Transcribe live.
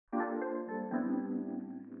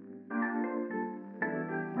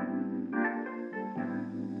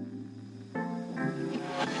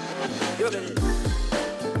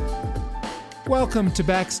Welcome to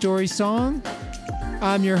Backstory Song.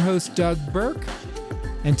 I'm your host, Doug Burke,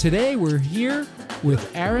 and today we're here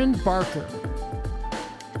with Aaron Barker.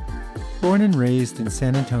 Born and raised in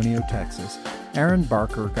San Antonio, Texas, Aaron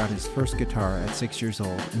Barker got his first guitar at 6 years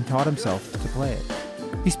old and taught himself to play it.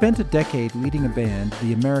 He spent a decade leading a band,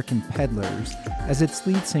 the American Peddlers, as its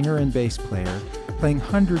lead singer and bass player, playing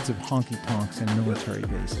hundreds of honky-tonks and military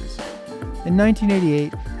bases. In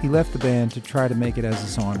 1988, he left the band to try to make it as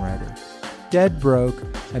a songwriter. Dead broke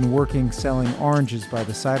and working selling oranges by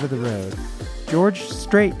the side of the road, George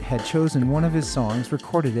Strait had chosen one of his songs,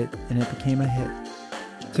 recorded it, and it became a hit.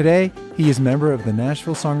 Today, he is a member of the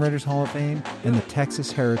Nashville Songwriters Hall of Fame and the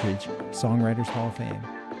Texas Heritage Songwriters Hall of Fame.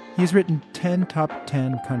 He has written 10 top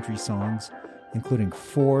 10 country songs, including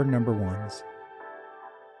 4 number ones.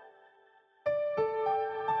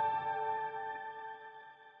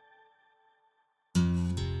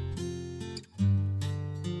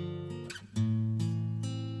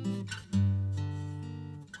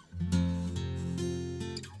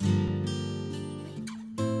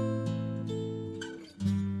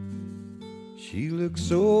 She looked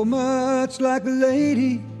so much like a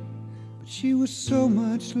lady, but she was so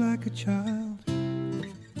much like a child. The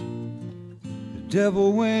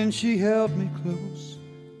devil when she held me close,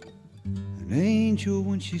 an angel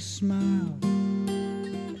when she smiled.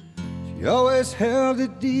 She always held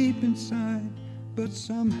it deep inside, but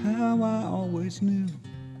somehow I always knew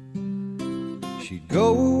she'd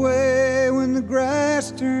go away when the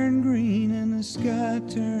grass turned green and the sky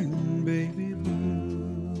turned baby blue.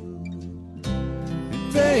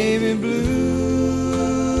 Baby blue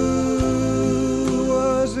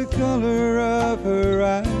was the color of her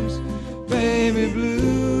eyes. Baby blue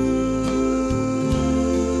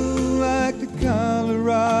like the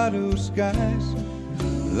Colorado skies.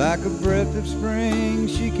 Like a breath of spring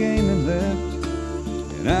she came and left,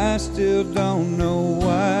 and I still don't know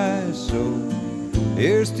why. So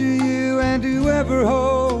here's to you and whoever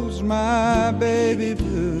holds my baby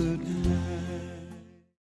blue.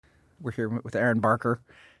 We're here with Aaron Barker,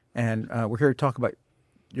 and we're here to talk about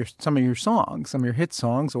some of your songs, some of your hit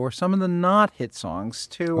songs, or some of the not hit songs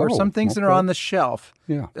too, or some things that are on the shelf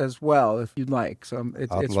as well, if you'd like. So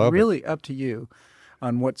it's really up to you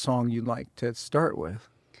on what song you'd like to start with.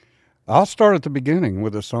 I'll start at the beginning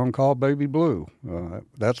with a song called Baby Blue.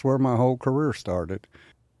 That's where my whole career started.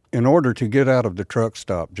 In order to get out of the truck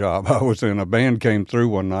stop job I was in, a band came through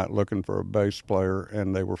one night looking for a bass player,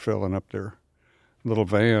 and they were filling up their little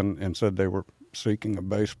van and said they were seeking a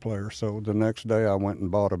bass player. So the next day I went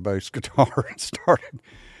and bought a bass guitar and started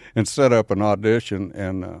and set up an audition.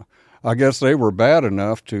 And I guess they were bad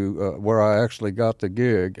enough to where I actually got the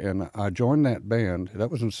gig. And I joined that band.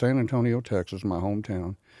 That was in San Antonio, Texas, my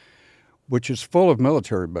hometown, which is full of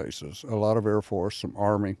military bases, a lot of Air Force, some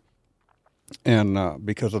Army. And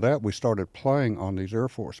because of that, we started playing on these Air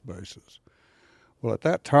Force bases. Well, at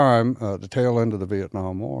that time, the tail end of the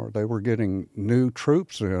Vietnam War, they were getting new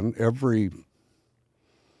troops in every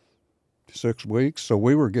 6 weeks, so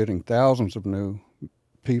we were getting thousands of new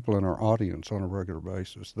people in our audience on a regular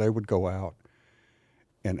basis. They would go out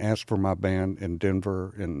and ask for my band in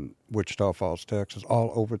Denver, in Wichita Falls, Texas,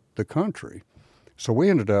 all over the country. So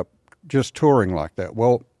we ended up just touring like that.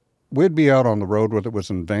 Well, we'd be out on the road, whether it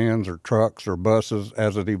was in vans or trucks or buses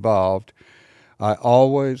as it evolved. I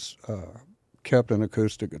always kept an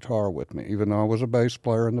acoustic guitar with me, even though I was a bass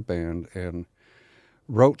player in the band, and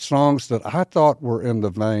wrote songs that I thought were in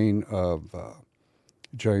the vein of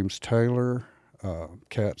James Taylor,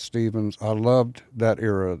 Cat Stevens. I loved that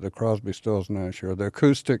era, the Crosby, Stills, Nash era, the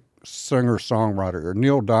acoustic singer-songwriter era.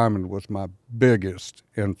 Neil Diamond was my biggest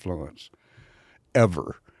influence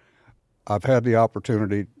ever. I've had the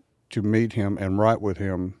opportunity to meet him and write with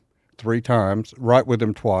him 3 times, write with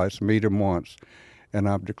him twice, meet him once. And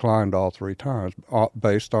I've declined all 3 times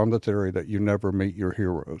based on the theory that you never meet your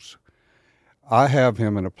heroes. I have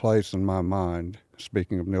him in a place in my mind,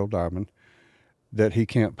 speaking of Neil Diamond, that he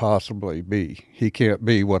can't possibly be. He can't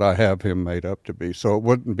be what I have him made up to be. So it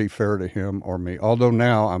wouldn't be fair to him or me. Although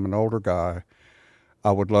now I'm an older guy,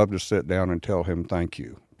 I would love to sit down and tell him thank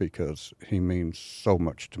you, because he means so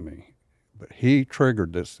much to me. But he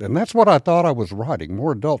triggered this, and that's what I thought I was writing,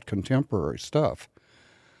 more adult contemporary stuff.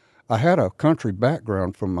 I had a country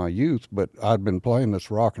background from my youth, but I'd been playing this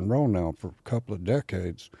rock and roll now for a couple of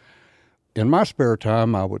decades. In my spare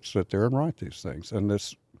time, I would sit there and write these things. And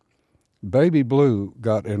this Baby Blue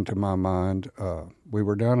got into my mind. We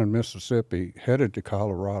were down in Mississippi, headed to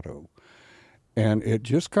Colorado, and it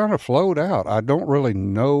just kind of flowed out. I don't really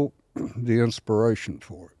know the inspiration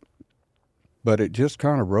for it. but it just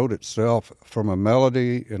kind of wrote itself from a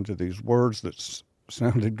melody into these words that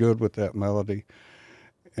sounded good with that melody.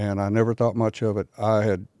 And I never thought much of it. I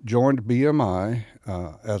had joined BMI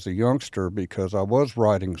as a youngster because I was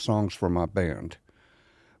writing songs for my band.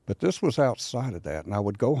 But this was outside of that, and I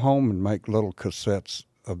would go home and make little cassettes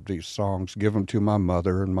of these songs, give them to my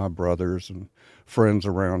mother and my brothers and friends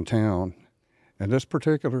around town. And this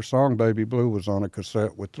particular song, Baby Blue, was on a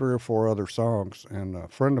cassette with 3 or 4 other songs. And a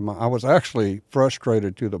friend of mine, I was actually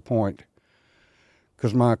frustrated to the point,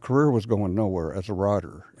 because my career was going nowhere as a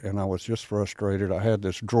writer, and I was just frustrated. I had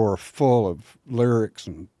this drawer full of lyrics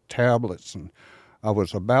and tablets, and I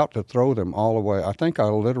was about to throw them all away. I think I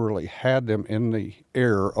literally had them in the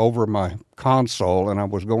air over my console, and I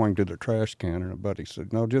was going to the trash can, and a buddy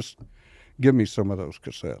said, no, just give me some of those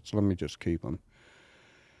cassettes. Let me just keep them.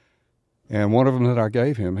 And one of them that I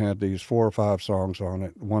gave him had these 4 or 5 songs on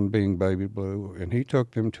it, one being Baby Blue, and he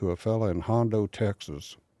took them to a fella in Hondo,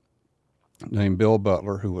 Texas, named Bill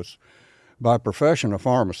Butler, who was by profession a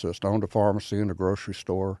pharmacist, owned a pharmacy and a grocery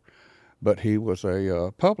store, but he was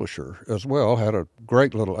a publisher as well, had a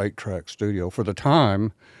great little 8-track studio. For the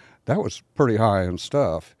time, that was pretty high-end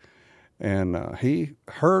stuff. And he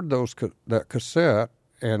heard that cassette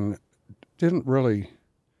and didn't really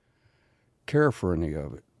care for any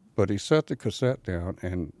of it. But he set the cassette down,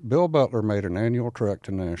 and Bill Butler made an annual trek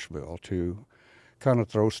to Nashville to kind of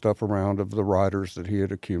throw stuff around of the writers that he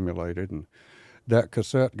had accumulated, and that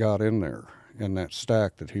cassette got in there in that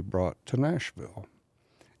stack that he brought to Nashville.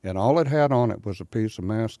 And all it had on it was a piece of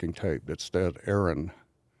masking tape that said Aaron.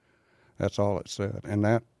 That's all it said. And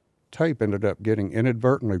that tape ended up getting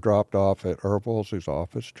inadvertently dropped off at Irv Woolsey's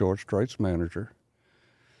office, George Strait's manager.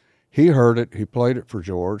 He heard it. He played it for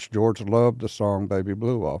George. George loved the song Baby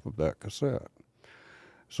Blue off of that cassette.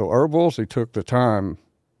 So Irv Woolsey took the time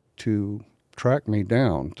to track me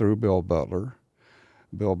down through Bill Butler.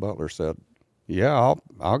 Bill Butler said, yeah,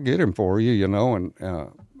 I'll get him for you, and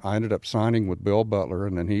I ended up signing with Bill Butler,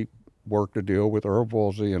 and then he worked a deal with Irv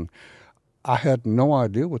Woolsey, and I had no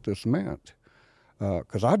idea what this meant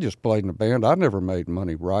because I just played in a band. I never made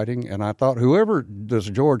money writing, and I thought whoever this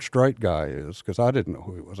George Strait guy is, because I didn't know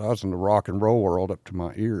who he was. I was in the rock and roll world up to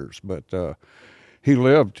my ears, but he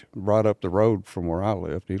lived right up the road from where I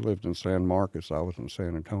lived. He lived in San Marcos. I was in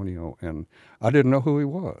San Antonio, and I didn't know who he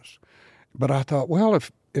was. But I thought, well,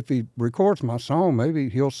 if he records my song, maybe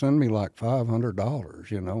he'll send me like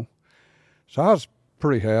 $500, So I was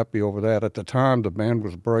pretty happy over that. At the time the band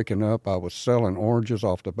was breaking up, I was selling oranges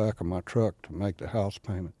off the back of my truck to make the house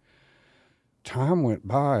payment. Time went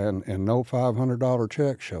by and no $500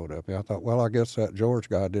 check showed up. And I thought, well, I guess that George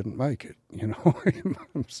guy didn't make it. He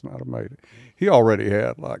must not have made it. He already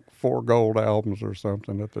had like 4 gold albums or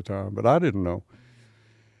something at the time, but I didn't know.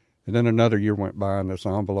 And then another year went by and this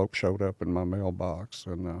envelope showed up in my mailbox,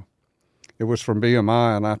 and it was from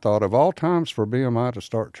BMI, and I thought of all times for BMI to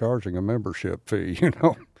start charging a membership fee,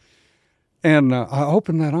 And I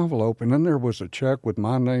opened that envelope, and then there was a check with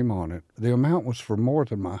my name on it. The amount was for more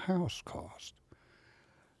than my house cost.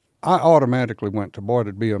 I automatically went to, boy,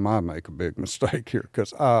 did BMI make a big mistake here,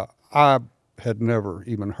 because I had never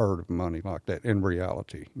even heard of money like that in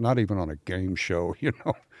reality, not even on a game show,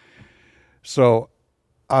 So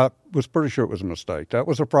I was pretty sure it was a mistake. That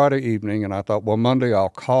was a Friday evening, and I thought, well, Monday I'll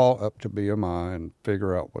call up to BMI and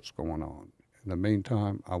figure out what's going on. In the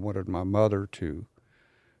meantime, I wanted my mother to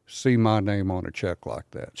see my name on a check like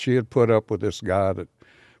that. She had put up with this guy that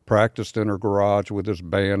practiced in her garage with his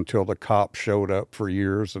band till the cops showed up for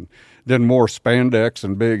years, and then wore spandex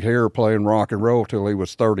and big hair playing rock and roll till he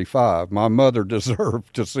was 35. My mother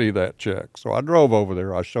deserved to see that check. So I drove over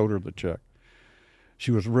there. I showed her the check. She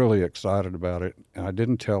was really excited about it, and I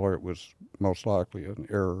didn't tell her it was most likely an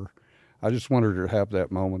error. I just wanted her to have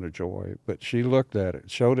that moment of joy. But she looked at it,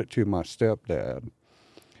 showed it to my stepdad,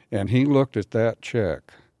 and he looked at that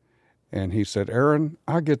check, and he said, Aaron,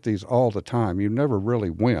 I get these all the time. You never really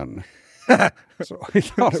win. So he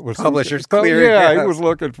thought it was Publishers Clearing. Yeah, he was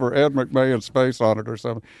looking for Ed McMahon's face on it or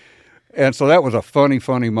something. And so that was a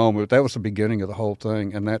funny moment. That was the beginning of the whole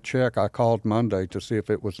thing. And that check, I called Monday to see if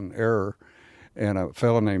it was an error. And a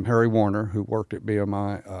fellow named Harry Warner, who worked at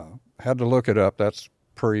BMI, had to look it up. That's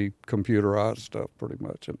pre-computerized stuff, pretty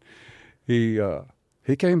much. And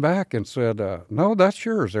he came back and said, no, that's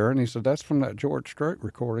yours, Aaron. He said, that's from that George Strait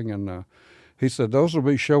recording. And he said, those will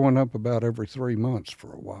be showing up about every 3 months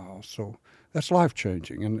for a while. So that's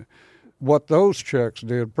life-changing. And what those checks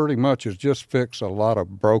did pretty much is just fix a lot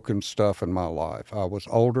of broken stuff in my life. I was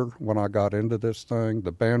older when I got into this thing.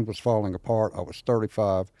 The band was falling apart. I was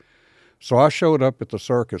 35. So I showed up at the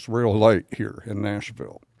circus real late here in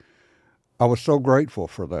Nashville. I was so grateful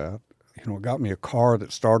for that. it got me a car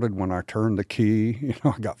that started when I turned the key.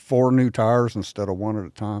 I got 4 new tires instead of 1 at a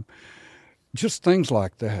time. Just things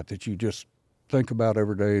like that you just think about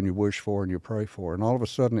every day and you wish for and you pray for. And all of a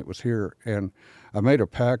sudden it was here. And I made a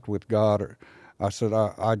pact with God. I said,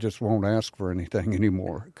 I just won't ask for anything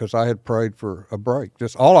anymore, because I had prayed for a break.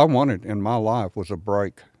 Just all I wanted in my life was a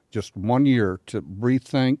break, just 1 year to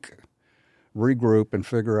rethink, regroup, and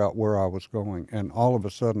figure out where I was going. And all of a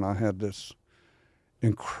sudden I had this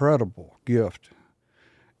incredible gift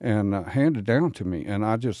and handed down to me. And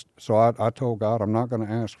I told God, I'm not going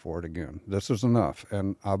to ask for it again. This is enough.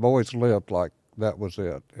 And I've always lived like that was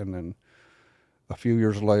it. And then a few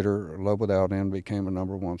years later, Love Without End became a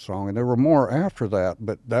 #1 song. And there were more after that,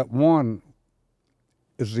 but that one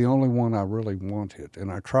is the only one I really wanted.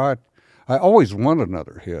 And I always want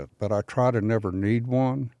another hit, but I try to never need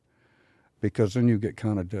one, because then you get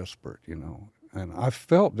kind of desperate, And I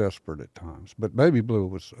felt desperate at times, but Baby Blue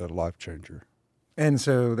was a life changer. And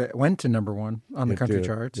so that went to #1 on the country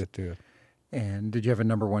charts. It did. And did you have a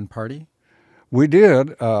 #1 party? We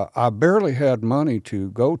did. I barely had money to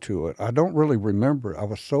go to it. I don't really remember. I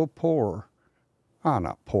was so poor.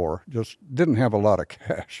 Not poor, just didn't have a lot of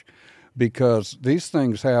cash, because these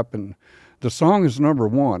things happen. The song is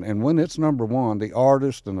 #1, and when it's #1, the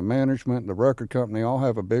artist and the management and the record company all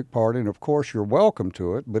have a big party, and of course you're welcome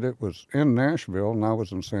to it, but it was in Nashville and I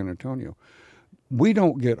was in San Antonio. We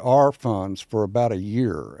don't get our funds for about a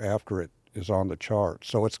year after it is on the chart,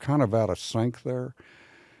 so it's kind of out of sync there.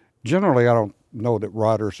 Generally, I don't know that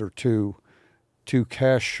writers are too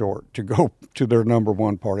cash short to go to their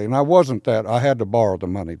 #1 party. And I wasn't that. I had to borrow the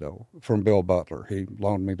money, though, from Bill Butler. He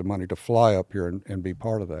loaned me the money to fly up here and be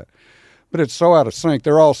part of that. But it's so out of sync.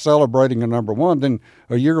 They're all celebrating a #1. Then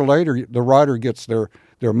a year later, the writer gets their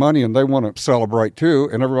money and they want to celebrate too.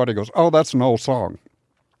 And everybody goes, oh, that's an old song.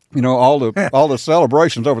 All the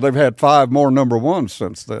celebrations over. They've had 5 more #1s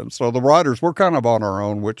since then. So the writers, we're kind of on our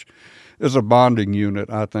own, which is a bonding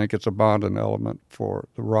unit. I think it's a bonding element for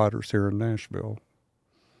the writers here in Nashville.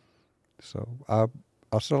 So I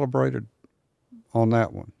celebrated on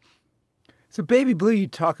that one. So Baby Blue, you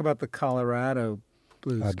talk about the Colorado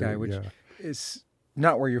blues guy, which is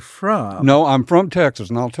not where you're from. No, I'm from Texas,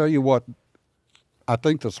 and I'll tell you what, I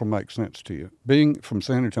think this will make sense to you. Being from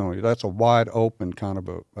San Antonio, that's a wide open kind of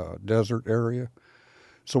a desert area.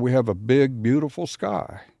 So we have a big, beautiful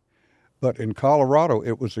sky. But in Colorado,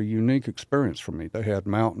 it was a unique experience for me. They had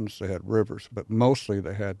mountains, they had rivers, but mostly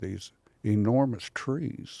they had these enormous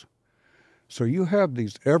trees. So you have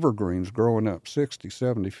these evergreens growing up 60,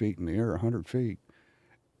 70 feet in the air, 100 feet,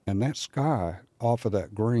 and that sky off of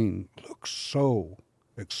that green looks so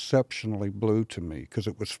exceptionally blue to me because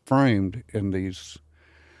it was framed in these.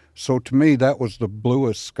 So to me, that was the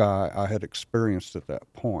bluest sky I had experienced at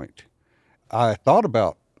that point. I thought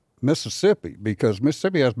about Mississippi, because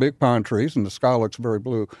Mississippi has big pine trees and the sky looks very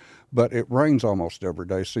blue, but it rains almost every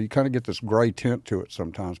day, so you kind of get this gray tint to it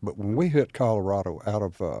sometimes. But when we hit Colorado, out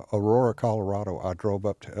of Aurora, Colorado, I drove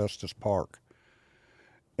up to Estes Park,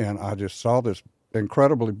 and I just saw this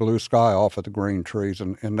incredibly blue sky off of the green trees,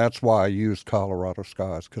 and that's why I used Colorado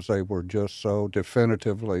skies, because they were just so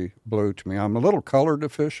definitively blue to me. I'm a little color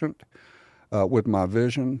deficient with my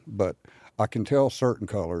vision, but I can tell certain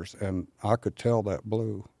colors, and I could tell that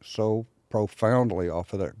blue so profoundly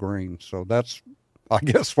off of that green. So that's, I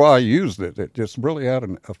guess, why I used it. It just really had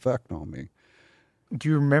an effect on me. Do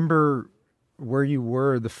you remember where you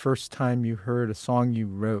were the first time you heard a song you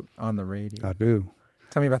wrote on the radio? I do.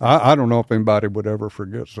 Tell me about that. I don't know if anybody would ever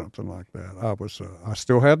forget something like that. I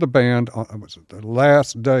still had the band. It was the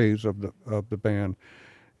last days of the band.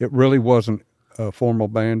 It really wasn't a formal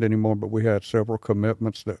band anymore, but we had several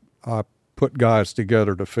commitments that I put guys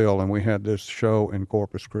together to fill, and we had this show in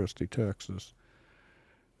Corpus Christi, Texas.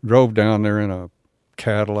 Drove down there in a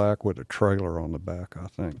Cadillac with a trailer on the back, I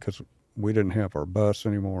think, because we didn't have our bus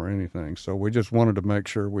anymore or anything. So we just wanted to make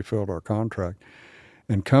sure we filled our contract.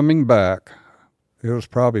 And coming back, it was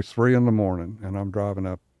probably 3 a.m, and I'm driving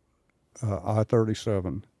up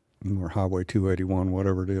I-37, or Highway 281,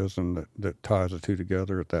 whatever it is, and that ties the two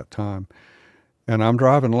together at that time. And I'm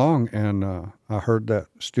driving along, and I heard that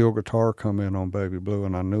steel guitar come in on Baby Blue,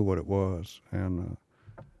 and I knew what it was. And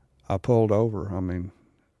I pulled over. I mean,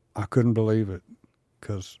 I couldn't believe it,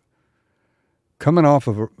 because coming off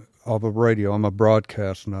of a radio, I'm a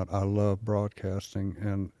broadcast nut. I love broadcasting.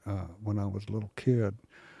 And when I was a little kid,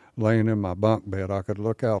 laying in my bunk bed, I could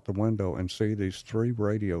look out the window and see these 3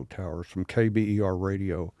 radio towers from KBER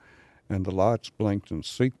radio, and the lights blinked in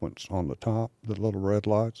sequence on the top, the little red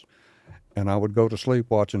lights. And I would go to sleep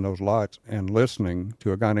watching those lights and listening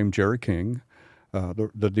to a guy named Jerry King.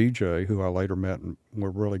 the DJ, who I later met, and we're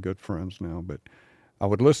really good friends now. But I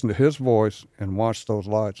would listen to his voice and watch those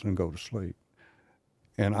lights and go to sleep.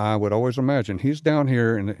 And I would always imagine he's down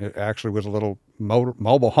here, and it actually was a little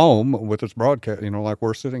mobile home with its broadcast, like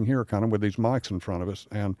we're sitting here kind of with these mics in front of us.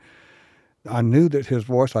 And I knew that his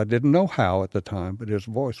voice, I didn't know how at the time, but his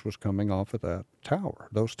voice was coming off of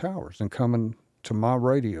those towers, and coming to my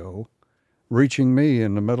radio, reaching me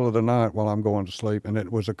in the middle of the night while I'm going to sleep. And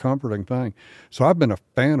it was a comforting thing. So I've been a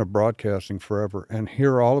fan of broadcasting forever. And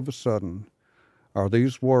here all of a sudden are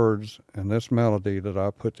these words and this melody that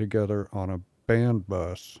I put together on a band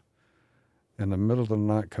bus in the middle of the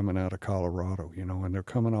night coming out of Colorado, and they're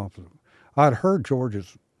coming off of. I'd heard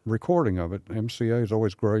George's recording of it. MCA is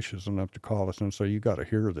always gracious enough to call us and say, you got to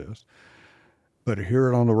hear this. But to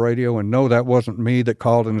hear it on the radio and know that wasn't me that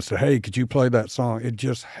called in and said, hey, could you play that song? It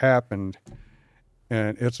just happened.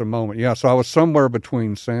 And it's a moment. Yeah, so I was somewhere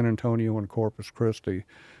between San Antonio and Corpus Christi,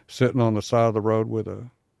 sitting on the side of the road with a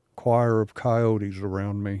choir of coyotes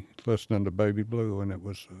around me, listening to Baby Blue, and it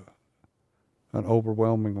was an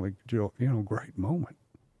overwhelmingly, great moment.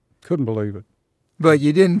 Couldn't believe it. But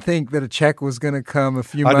you didn't think that a check was going to come a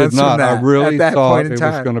few months from that? I did not. I really thought it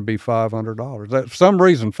was going to be $500. For some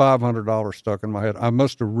reason, $500 stuck in my head. I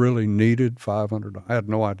must have really needed $500. I had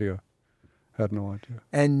no idea.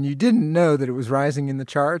 And you didn't know that it was rising in the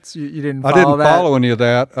charts? You didn't follow that? I didn't that? follow any of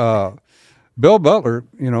that. Bill Butler,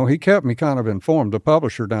 he kept me kind of informed, the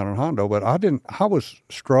publisher down in Hondo, but I was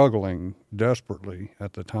struggling desperately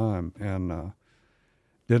at the time, and I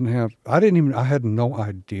had no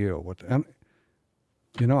idea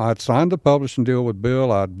I'd signed the publishing deal with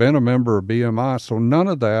Bill. I'd been a member of BMI, so none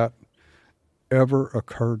of that ever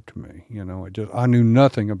occurred to me. I knew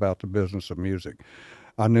nothing about the business of music.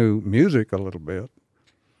 I knew music a little bit,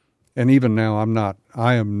 and even now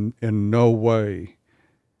I am in no way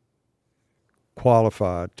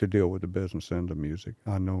qualified to deal with the business end of music.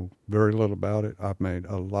 I know very little about it. I've made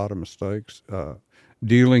a lot of mistakes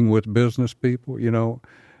dealing with business people,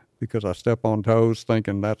 because I step on toes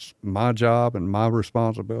thinking that's my job and my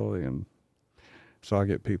responsibility, and so I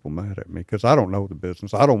get people mad at me because I don't know the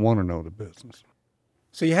business. I don't want to know the business.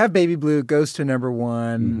 So you have Baby Blue, goes to number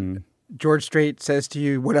one. Mm-hmm. George Strait says to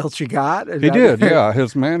you, what else you got? He did, yeah.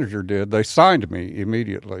 His manager did. They signed me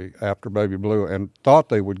immediately after Baby Blue and thought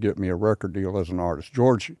they would get me a record deal as an artist.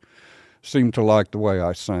 George seemed to like the way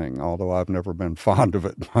I sang, although I've never been fond of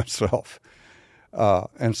it myself.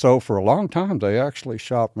 And so for a long time, they actually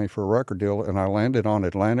shopped me for a record deal, and I landed on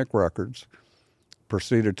Atlantic Records,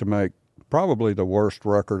 proceeded to make probably the worst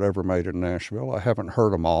record ever made in Nashville. I haven't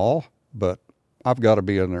heard them all, but I've got to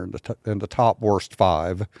be in there in the top worst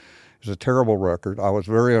 5. It was a terrible record. I was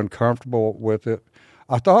very uncomfortable with it.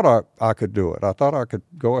 I thought I could do it. I thought I could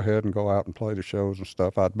go ahead and go out and play the shows and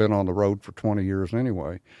stuff. I'd been on the road for 20 years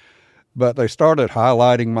anyway. But they started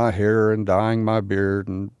highlighting my hair and dyeing my beard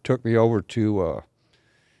and took me over to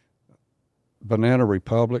Banana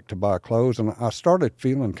Republic to buy clothes, and I started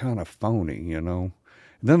feeling kind of phony, And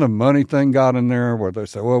then the money thing got in there where they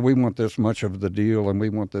said, well, we want this much of the deal and we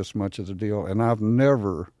want this much of the deal. And I've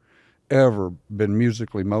never, ever been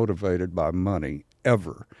musically motivated by money,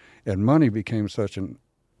 ever. And money became such an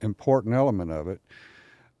important element of it.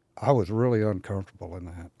 I was really uncomfortable in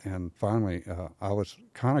that. And finally, I was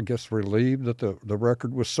kind of, relieved that the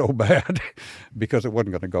record was so bad because it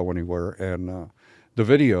wasn't going to go anywhere. And the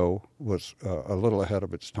video was a little ahead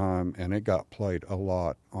of its time, and it got played a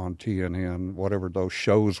lot on TNN, whatever those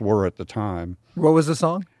shows were at the time. What was the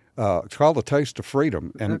song? It's called "The Taste of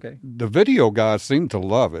Freedom," and okay. The video guys seemed to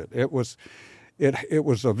love it. It was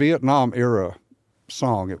a Vietnam era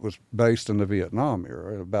song. It was based in the Vietnam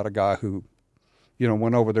era about a guy who,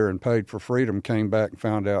 went over there and paid for freedom, came back and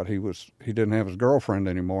found out he didn't have his girlfriend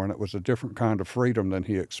anymore, and it was a different kind of freedom than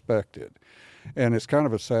he expected. And it's kind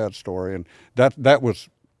of a sad story, and that was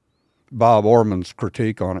Bob Orman's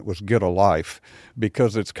critique on it, was "Get a Life,"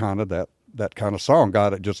 because it's kind of that kind of song,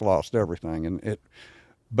 guy that just lost everything,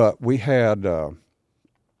 But we had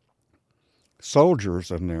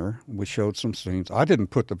soldiers in there. We showed some scenes. I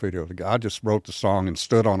didn't put the video together. I just wrote the song and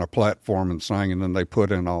stood on a platform and sang, and then they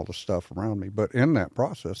put in all the stuff around me. But in that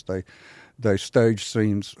process, they staged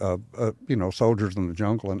scenes of soldiers in the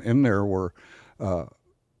jungle, and in there were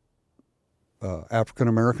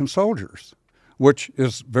African-American soldiers, which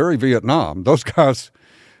is very Vietnam. Those guys,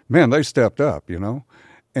 man, they stepped up,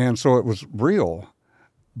 And so it was real.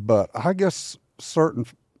 But I guess certain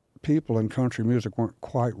people in country music weren't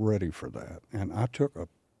quite ready for that, and I took a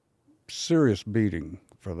serious beating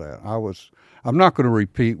for that. I'm not going to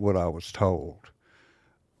repeat what I was told,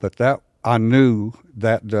 but I knew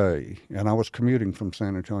that day, and I was commuting from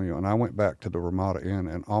San Antonio, and I went back to the Ramada Inn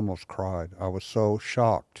and almost cried. I was so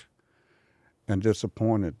shocked and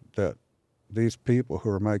disappointed that these people who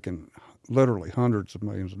are making literally hundreds of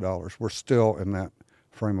millions of dollars were still in that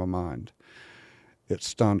frame of mind. It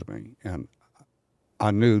stunned me, and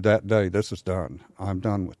I knew that day, this is done. I'm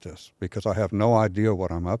done with this, because I have no idea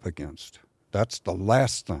what I'm up against. That's the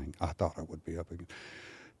last thing I thought I would be up against.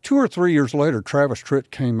 2 or 3 years later, Travis Tritt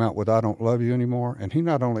came out with I Don't Love You Anymore, and he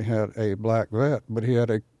not only had a black vet, but he had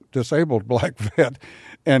a disabled black vet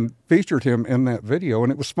and featured him in that video,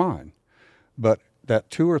 and it was fine. But that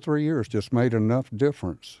 2 or 3 years just made enough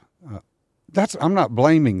difference. I'm not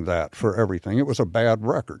blaming that for everything. It was a bad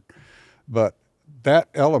record. But that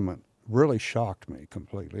element really shocked me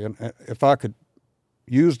completely. And if I could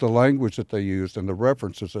use the language that they used and the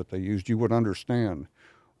references that they used, you would understand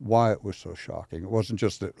why it was so shocking. It wasn't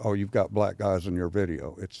just that, oh, you've got black guys in your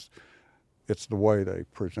video. It's the way they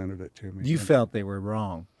presented it to me. You felt they were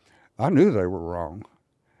wrong. I knew they were wrong.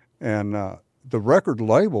 And the record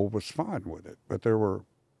label was fine with it, but there were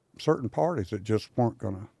certain parties that just weren't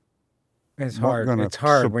going to. It's hard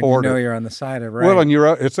when you know you're on the side of right. Well, and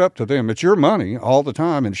it's up to them. It's your money all the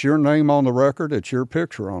time. It's your name on the record. It's your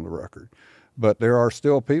picture on the record. But there are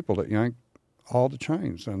still people that yank all the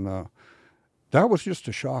chains, and that was just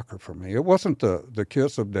a shocker for me. It wasn't the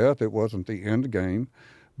kiss of death. It wasn't the end game,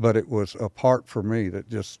 but it was a part for me that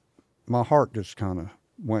just, my heart just kind of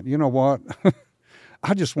went, you know what?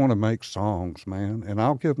 I just want to make songs, man, and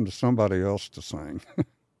I'll give them to somebody else to sing.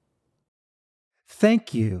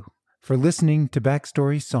 Thank you for listening to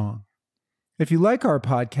Backstory Song. If you like our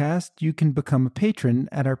podcast, you can become a patron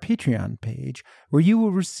at our Patreon page, where you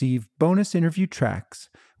will receive bonus interview tracks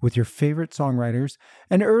with your favorite songwriters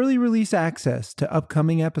and early release access to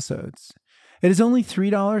upcoming episodes. It is only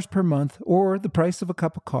 $3 per month, or the price of a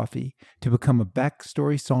cup of coffee, to become a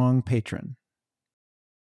Backstory Song patron.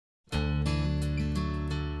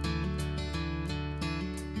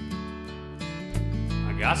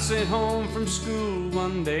 I got sent home from school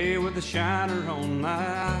one day with a shiner on my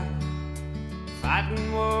eye.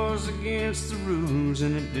 Fighting was against the rules,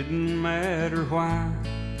 and it didn't matter why.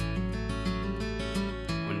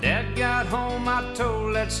 When Dad got home, I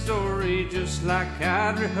told that story just like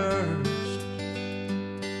I'd rehearsed.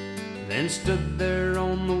 Then stood there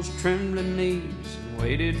on those trembling knees and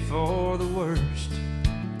waited for the worst.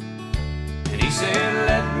 And he said,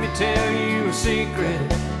 let me tell you a secret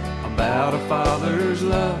about a father's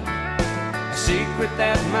love. A secret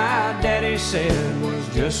that my daddy said was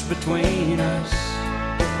just between us.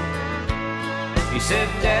 He said,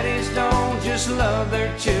 daddies don't just love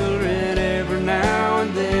their children every now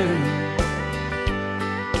and then.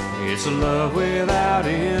 It's a love without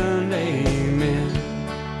end, amen.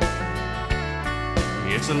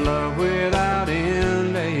 It's a love without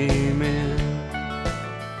end, amen.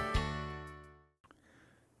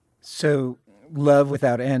 So, Love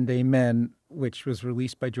Without End, Amen, which was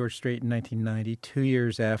released by George Strait in 1990, 2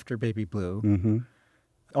 years after Baby Blue,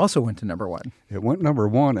 also went to number one. It went number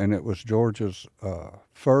one, and it was George's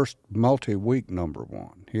first multi-week number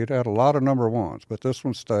one. He had had a lot of number ones, but this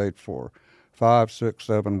one stayed for 5, 6,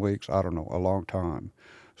 7 weeks, I don't know, a long time.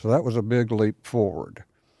 So that was a big leap forward.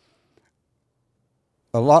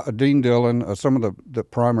 A lot of Dean Dillon, some of the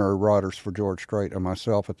primary writers for George Strait and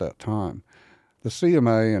myself at that time, the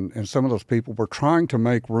CMA and some of those people were trying to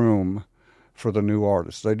make room for the new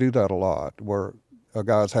artists. They do that a lot, where a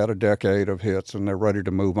guy's had a decade of hits and they're ready to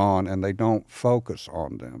move on, and they don't focus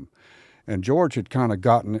on them. And George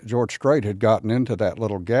Strait had gotten into that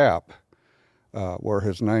little gap where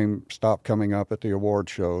his name stopped coming up at the award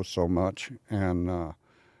shows so much, and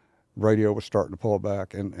radio was starting to pull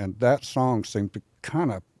back. And that song seemed to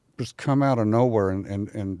kind of just come out of nowhere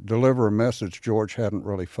and deliver a message George hadn't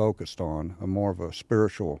really focused on, more of a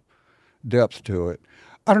spiritual depth to it.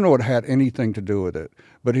 I don't know what had anything to do with it,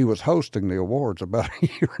 but he was hosting the awards about a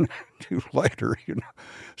year and two later,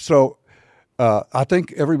 So I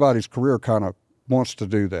think everybody's career kind of wants to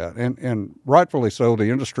do that, and rightfully so.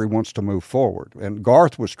 The industry wants to move forward, and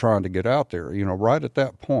Garth was trying to get out there, right at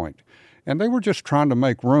that point, and they were just trying to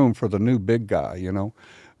make room for the new big guy,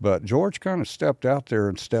 But George kind of stepped out there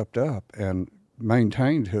and stepped up and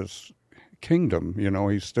maintained his kingdom.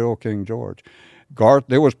 He's still King George. Garth,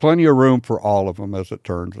 there was plenty of room for all of them, as it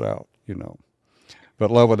turns out,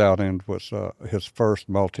 But Love Without End was his first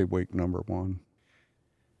multi-week number one.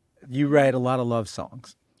 You write a lot of love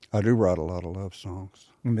songs. I do write a lot of love songs.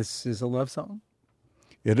 And this is a love song?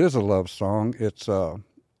 It is a love song. It's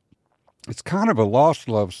kind of a lost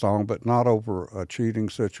love song, but not over a cheating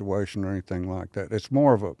situation or anything like that. It's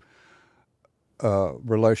more of a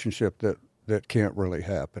relationship that can't really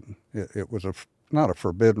happen. It was not a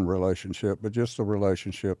forbidden relationship, but just a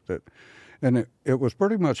relationship and it was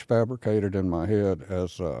pretty much fabricated in my head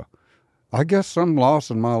as, I guess, some loss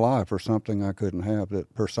in my life or something I couldn't have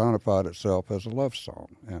that personified itself as a love song.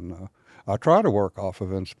 And I try to work off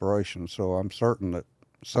of inspiration, so I'm certain that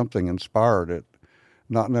something inspired it,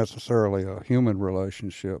 not necessarily a human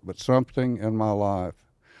relationship, but something in my life.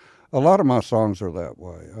 A lot of my songs are that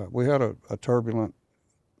way. We had a turbulent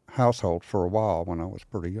household for a while when I was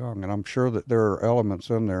pretty young, and I'm sure that there are elements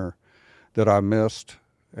in there that I missed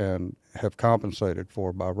and have compensated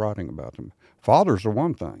for by writing about them. Fathers are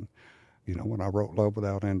one thing. You know, when I wrote Love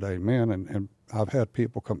Without End, Amen, and I've had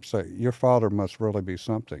people come say, your father must really be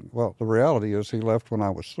something. Well, the reality is he left when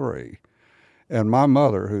I was 3. And my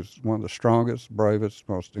mother, who's one of the strongest, bravest,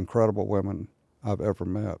 most incredible women I've ever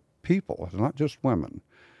met, people, not just women,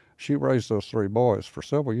 she raised those 3 boys for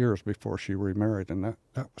several years before she remarried, and that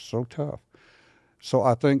was so tough. So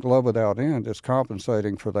I think Love Without End is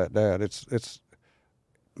compensating for that dad.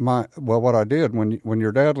 What I did, when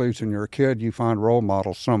your dad leaves and you're a kid, you find role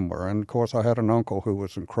models somewhere. And, of course, I had an uncle who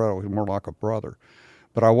was incredible. He was more like a brother.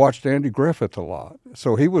 But I watched Andy Griffith a lot.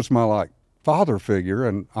 So he was my, father figure,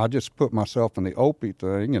 and I just put myself in the Opie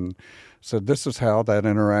thing and said this is how that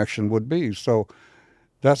interaction would be. So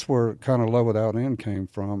that's where kind of Love Without End came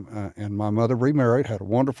from. And my mother remarried, had a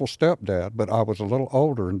wonderful stepdad, but I was a little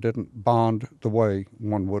older and didn't bond the way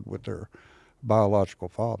one would with their biological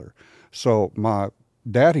father. So my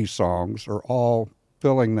daddy songs are all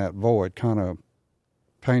filling that void, kind of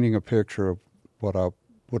painting a picture of what I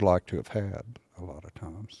would like to have had a lot of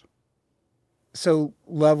times. So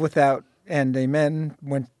Love Without End, Amen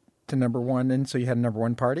went to #1, and so you had a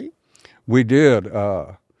 #1 party? We did.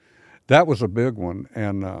 That was a big one,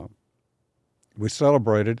 and we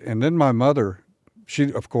celebrated. And then my mother,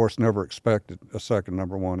 she, of course, never expected a second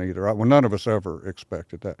 #1 either. Well, none of us ever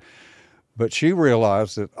expected that. But she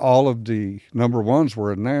realized that all of the #1s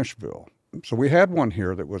were in Nashville. So we had one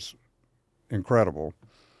here that was incredible.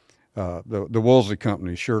 The Woolsey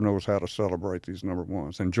Company sure knows how to celebrate these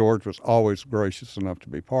 #1s, and George was always gracious enough to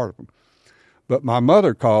be part of them. But my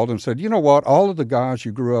mother called and said, you know what, all of the guys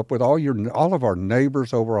you grew up with, all of our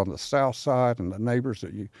neighbors over on the south side and the neighbors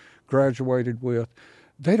that you graduated with,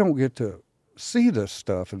 they don't get to see this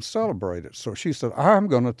stuff and celebrate it. So she said, I'm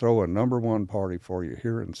going to throw a #1 party for you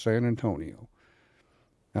here in San Antonio.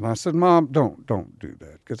 And I said, Mom, don't do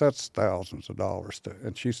that, because that's thousands of dollars.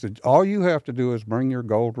 And she said, all you have to do is bring your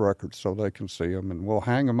gold records so they can see them, and we'll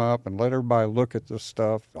hang them up and let everybody look at this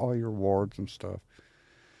stuff, all your awards and stuff.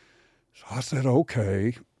 So I said,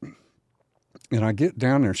 okay. And I get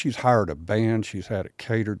down there. She's hired a band. She's had it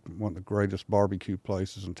catered, one of the greatest barbecue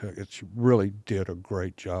places in Texas. She really did a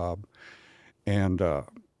great job. And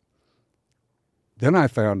then I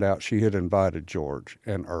found out she had invited George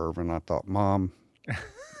and Irv, and I thought, Mom,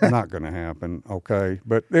 not going to happen, okay?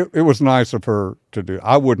 But it was nice of her to do.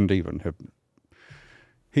 I wouldn't even have.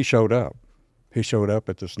 He showed up. He showed up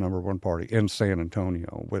at this #1 party in San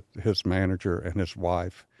Antonio with his manager and his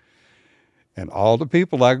wife. And all the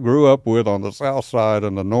people I grew up with on the south side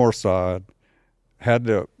and the north side had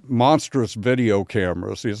the monstrous video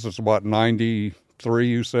cameras. This is what, 93,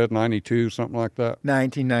 you said, 92, something like that?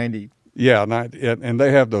 1990. Yeah, and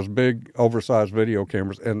they have those big, oversized video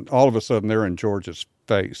cameras, and all of a sudden they're in George's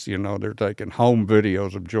face. You know, they're taking home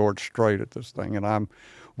videos of George Strait at this thing, and I'm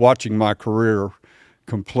watching my career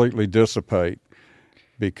completely dissipate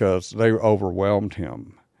because they overwhelmed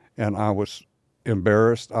him. And I was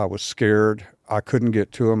embarrassed. I was scared. I couldn't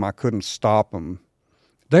get to them. I couldn't stop them.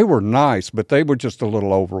 They were nice, but they were just a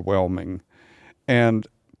little overwhelming. And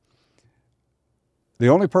the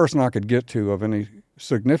only person I could get to of any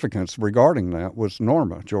significance regarding that was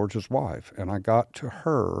Norma, George's wife. And I got to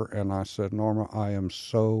her and I said, Norma, I am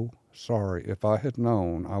so sorry. If I had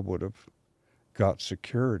known, I would have got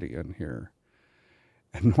security in here.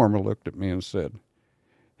 And Norma looked at me and said,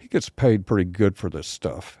 he gets paid pretty good for this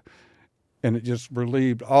stuff. And it just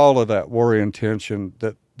relieved all of that worry and tension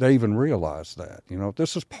that they even realized that, you know,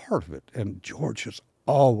 this is part of it. And George has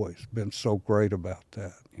always been so great about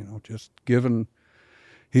that, you know, just giving.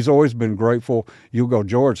 He's always been grateful. You'll go,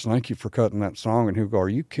 George, thank you for cutting that song. And he'll go, are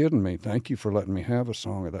you kidding me? Thank you for letting me have a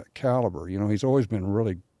song of that caliber. You know, he's always been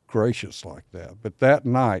really gracious like that. But that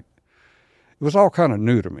night, it was all kind of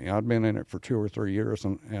new to me. I'd been in it for 2 or 3 years,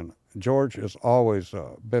 and George has always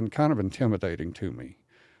been kind of intimidating to me.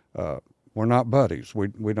 We're not buddies.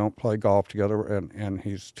 We don't play golf together, and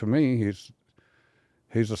he's, to me,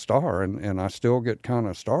 he's a star, and I still get kind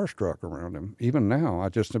of starstruck around him. Even now, I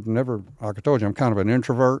just have never, like I told you, I'm kind of an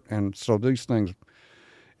introvert, and so these things,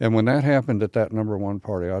 And when that happened at that number one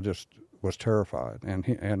party, I just was terrified.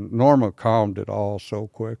 And Norma calmed it all so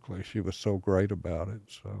quickly. She was so great about it.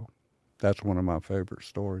 So that's one of my favorite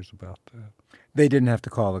stories about that. They didn't have to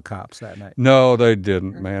call the cops that night. No, they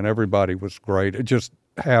didn't, man. Everybody was great. It just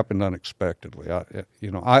happened unexpectedly. I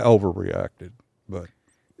overreacted, but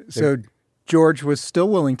so George was still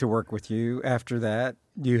willing to work with you after that.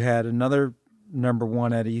 You had another number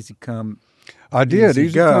one at Easy Come. I did.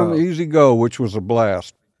 Easy Come, Easy Go, which was a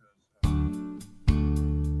blast.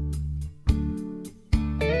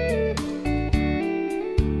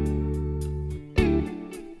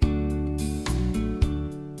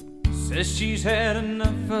 Says she's had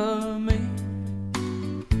enough of me.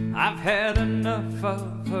 I've had enough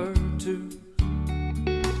of her too.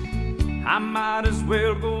 I might as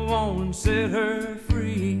well go on and set her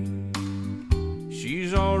free.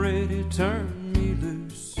 She's already turned me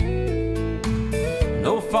loose.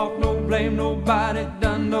 No fault, no blame, nobody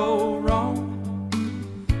done no wrong.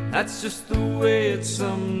 That's just the way it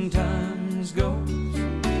sometimes goes.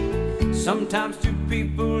 Sometimes two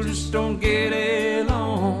people just don't get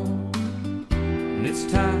along. And it's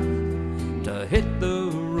time to hit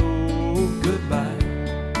the road. Goodbye,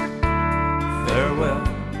 farewell,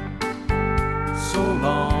 so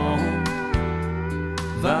long,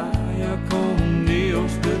 via con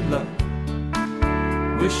Dios, good luck,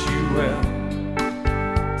 wish you well,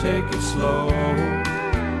 take it slow,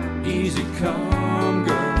 easy come,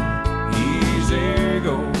 go, easy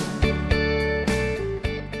go.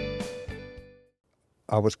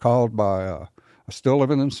 I was called by, still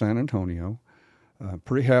living in San Antonio, a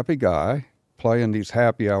pretty happy guy, playing these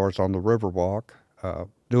happy hours on the Riverwalk,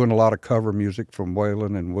 doing a lot of cover music from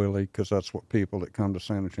Waylon and Willie, because that's what people that come to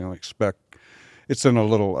San Antonio expect. It's in a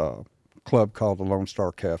little club called the Lone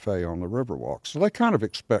Star Cafe on the Riverwalk. So they kind of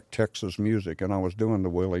expect Texas music, and I was doing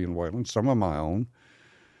the Willie and Waylon, some of my own.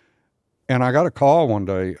 And I got a call one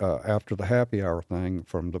day after the happy hour thing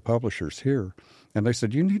from the publishers here, and they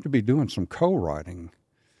said, you need to be doing some co-writing.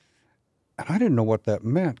 And I didn't know what that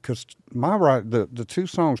meant, because the two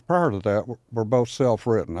songs prior to that were both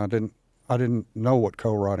self-written. I didn't know what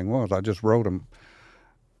co-writing was. I just wrote them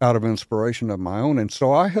out of inspiration of my own. And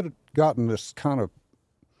so I had gotten this kind of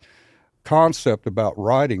concept about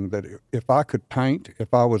writing that if I could paint,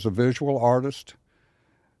 if I was a visual artist,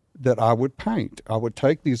 that I would paint. I would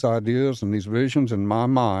take these ideas and these visions in my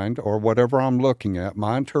mind, or whatever I'm looking at,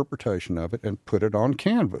 my interpretation of it, and put it on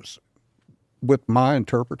canvas with my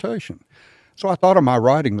interpretation. So I thought of my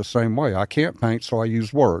writing the same way. I can't paint, so I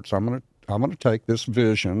use words. I'm gonna take this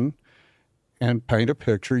vision and paint a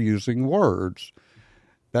picture using words.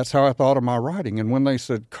 That's how I thought of my writing. And when they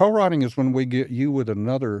said co-writing is when we get you with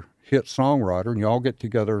another hit songwriter and you all get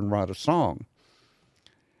together and write a song.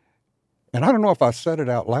 And I don't know if I said it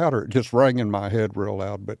out loud or it just rang in my head real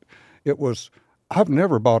loud, but it was, I've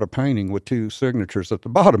never bought a painting with two signatures at the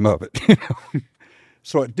bottom of it.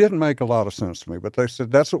 So it didn't make a lot of sense to me. But they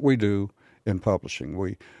said that's what we do in publishing.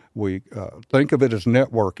 We think of it as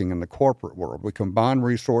networking in the corporate world. We combine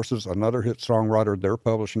resources. Another hit songwriter, their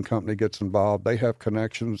publishing company gets involved. They have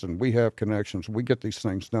connections, and we have connections. We get these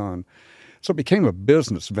things done. So it became a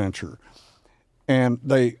business venture. And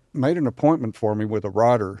they made an appointment for me with a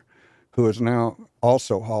writer who is now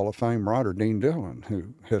also Hall of Fame writer, Dean Dillon,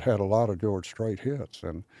 who had a lot of George Strait hits.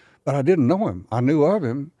 But I didn't know him. I knew of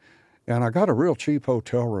him, and I got a real cheap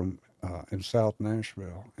hotel room in South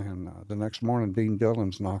Nashville. And the next morning, Dean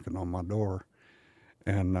Dillon's knocking on my door,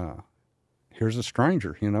 and here's a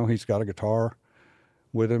stranger. He's got a guitar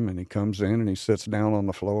with him, and he comes in and he sits down on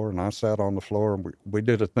the floor, and I sat on the floor, and we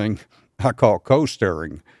did a thing I call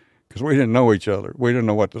co-staring, because we didn't know each other. We didn't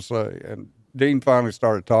know what to say. And Dean finally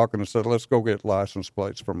started talking and said, let's go get license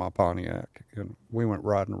plates for my Pontiac. And we went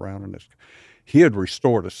riding around in this. He had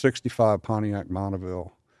restored a 65 Pontiac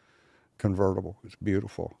Monteville convertible. It's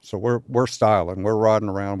beautiful. So we're styling. We're riding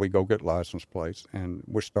around. We go get license plates, and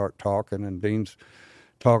we start talking. And Dean's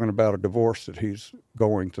talking about a divorce that he's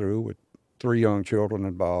going through with 3 young children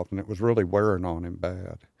involved, and it was really wearing on him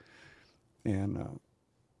bad. And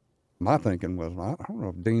my thinking was, I don't know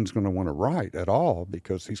if Dean's going to want to write at all,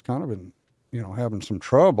 because he's kind of been, having some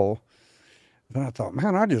trouble. Then I thought,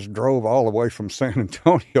 man, I just drove all the way from San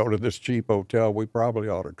Antonio to this cheap hotel. We probably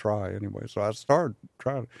ought to try anyway. So I started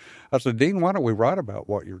trying. I said, Dean, why don't we write about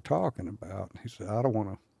what you're talking about? And he said, I don't want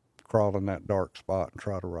to crawl in that dark spot and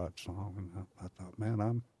try to write a song. And I thought, man,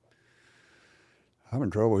 I'm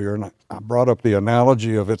in trouble here. And I brought up the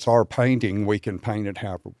analogy of it's our painting. We can paint it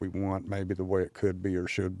however we want, maybe the way it could be or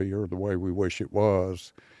should be, or the way we wish it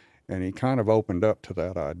was. And he kind of opened up to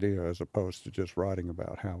that idea as opposed to just writing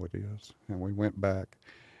about how it is. And we went back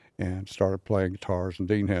and started playing guitars. And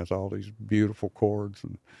Dean has all these beautiful chords,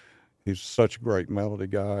 and he's such a great melody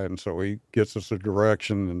guy. And so he gets us a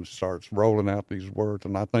direction and starts rolling out these words.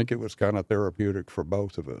 And I think it was kind of therapeutic for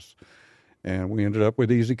both of us. And we ended up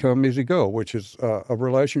with Easy Come, Easy Go, which is a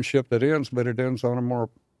relationship that ends, but it ends on a more,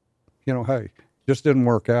 hey, just didn't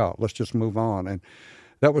work out. Let's just move on. And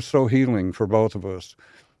that was so healing for both of us.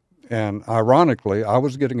 And ironically, I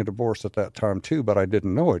was getting a divorce at that time too, but I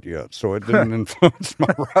didn't know it yet, so it didn't influence my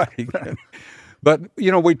writing. But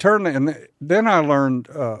we turned, and then I learned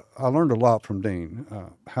a lot from Dean,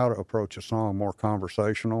 how to approach a song more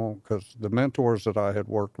conversational, because the mentors that I had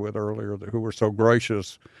worked with earlier, who were so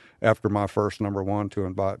gracious after my first number one to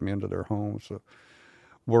invite me into their homes,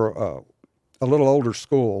 were a little older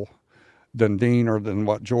school than Dean or than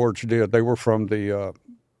what George did. They were from the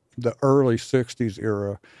early '60s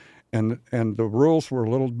era. And the rules were a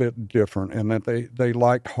little bit different in that they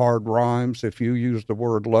liked hard rhymes. If you used the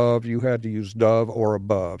word love, you had to use dove or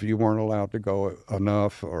above. You weren't allowed to go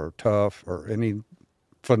enough or tough or any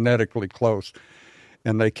phonetically close.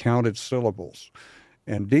 And they counted syllables.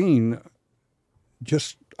 And Dean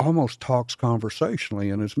just almost talks conversationally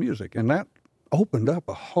in his music. And that opened up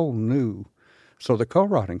a whole new... So the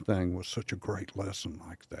co-writing thing was such a great lesson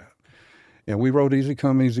like that. And we wrote Easy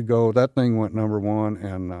Come, Easy Go. That thing went number one,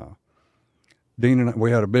 and Dean and I, we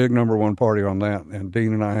had a big number one party on that, and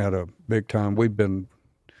Dean and I had a big time. We've been,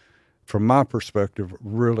 from my perspective,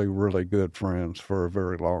 really, really good friends for a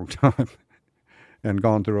very long time and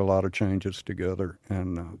gone through a lot of changes together.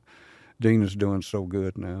 And Dean is doing so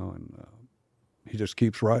good now, and he just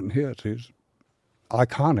keeps writing hits. He's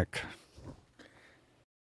iconic.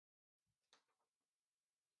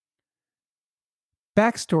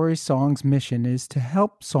 Backstory Song's mission is to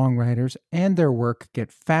help songwriters and their work get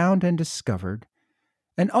found and discovered,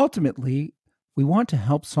 and ultimately, we want to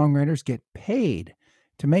help songwriters get paid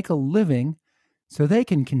to make a living so they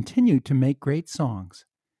can continue to make great songs.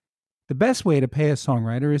 The best way to pay a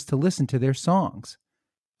songwriter is to listen to their songs.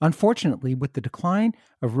 Unfortunately, with the decline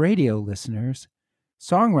of radio listeners,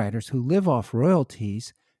 songwriters who live off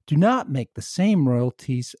royalties do not make the same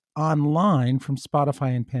royalties online from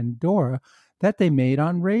Spotify and Pandora that they made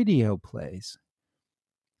on radio plays.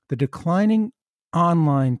 The declining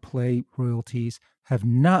online play royalties have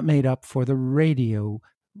not made up for the radio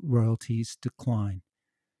royalties decline.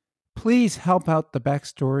 Please help out the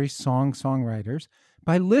Backstory Song songwriters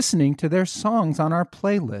by listening to their songs on our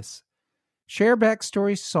playlists. Share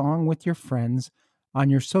Backstory Song with your friends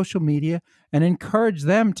on your social media and encourage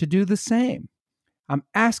them to do the same. I'm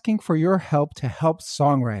asking for your help to help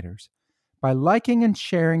songwriters. By liking and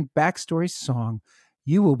sharing Backstory Song,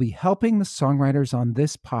 you will be helping the songwriters on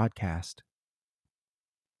this podcast.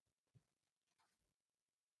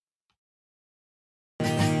 I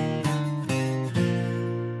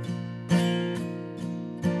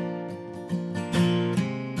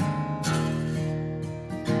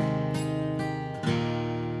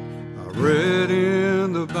read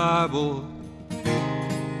in the Bible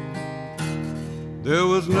there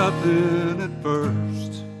was nothing at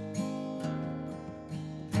first.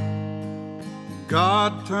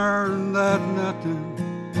 God turned that nothing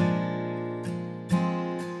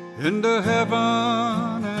into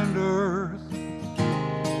heaven and earth,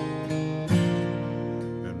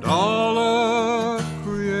 and all of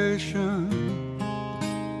creation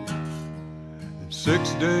in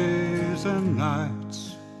 6 days and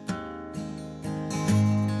nights.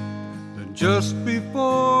 Then just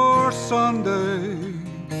before Sunday,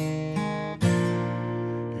 he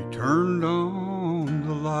turned on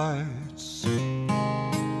the lights.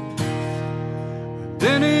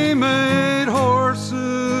 Then he made horses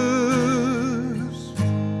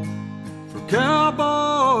for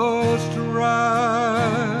cowboys to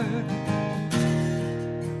ride,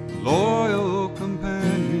 loyal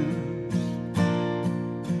companions,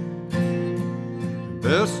 and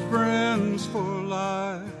best friends for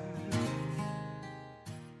life.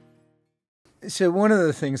 So one of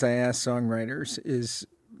the things I ask songwriters is,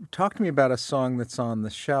 talk to me about a song that's on the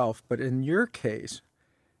shelf, but in your case,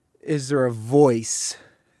 is there a voice,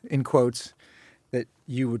 in quotes, that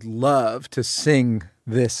you would love to sing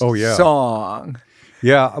this song?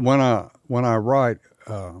 Yeah, when I write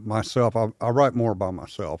myself, I write more by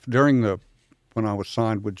myself. When I was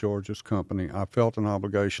signed with George's company, I felt an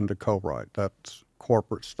obligation to co-write. That's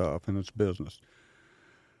corporate stuff and it's business.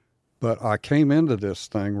 But I came into this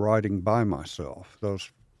thing writing by myself.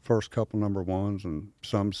 Those first couple number ones and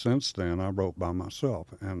some since then, I wrote by myself.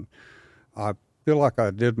 And I feel like I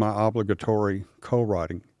did my obligatory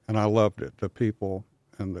co-writing, and I loved it, the people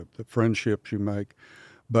and the friendships you make.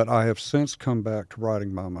 But I have since come back to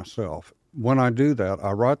writing by myself. when I do that,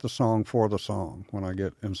 I write the song for the song. When I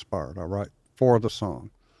get inspired, I write for the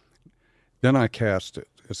song. Then I cast it.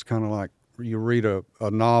 It's kind of like you read a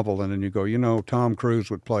novel and then you go, Tom Cruise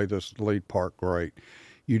would play this lead part great.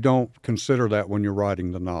 You don't consider that when you're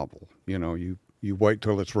writing the novel. You wait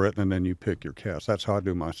till it's written and then you pick your cast. That's how I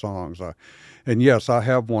do my songs. And yes, I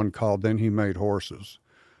have one called Then He Made Horses.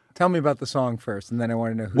 Tell me about the song first, and then I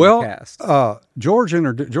want to know who the cast.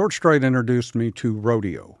 George Strait introduced me to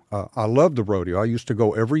rodeo. I love the rodeo. I used to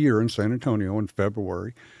go every year in San Antonio in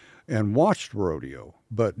February and watched rodeo.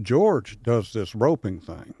 But George does this roping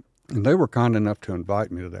thing, and they were kind enough to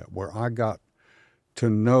invite me to that, where I got to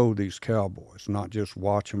know these cowboys, not just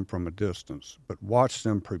watch them from a distance, but watch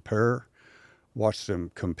them prepare, watch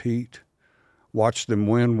them compete, watch them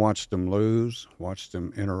win, watch them lose, watch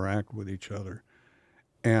them interact with each other.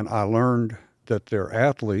 And I learned that they're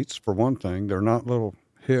athletes, for one thing. They're not little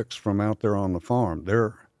hicks from out there on the farm.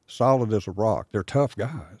 They're solid as a rock. They're tough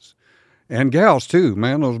guys. And gals, too,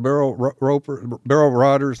 man, those barrel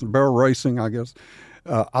riders, and barrel racing, I guess.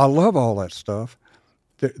 I love all that stuff.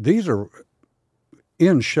 These are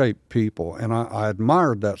in-shape people, and I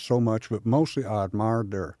admired that so much, but mostly I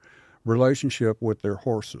admired their relationship with their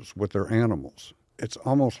horses, with their animals. It's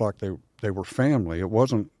almost like they were family. It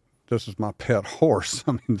wasn't, this is my pet horse.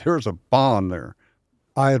 I mean, there's a bond there.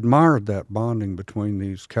 I admired that bonding between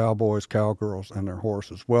these cowboys, cowgirls, and their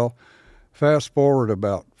horses. Well, fast forward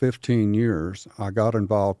about 15 years, I got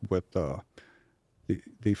involved with the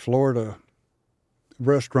Florida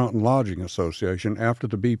Restaurant and Lodging Association after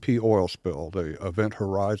the BP oil spill, the Event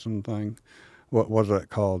Horizon thing. What was that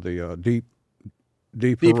called? The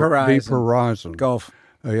Deep Horizon Gulf.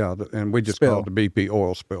 And we just called it the BP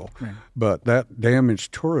oil spill. Right. But that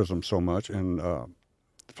damaged tourism so much, and the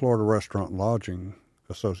Florida Restaurant and Lodging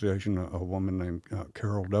Association, a woman named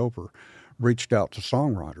Carol Dover, reached out to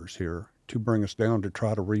songwriters here to bring us down to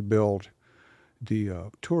try to rebuild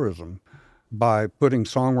the tourism by putting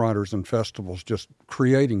songwriters in festivals, just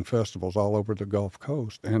creating festivals all over the Gulf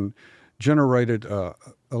Coast, and generated a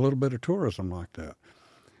little bit of tourism like that.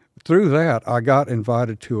 Through that, I got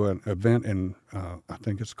invited to an event in, I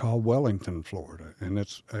think it's called Wellington, Florida, and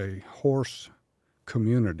it's a horse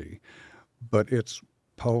community, but it's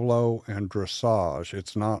polo and dressage.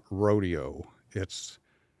 It's not rodeo. It's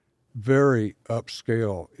very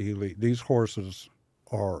upscale, elite. These horses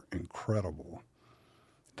are incredible.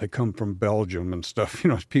 They come from Belgium and stuff.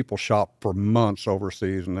 People shop for months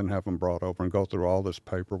overseas and then have them brought over and go through all this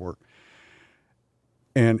paperwork.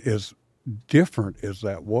 And as different as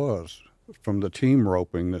that was from the team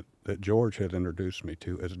roping that George had introduced me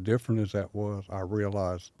to, as different as that was, I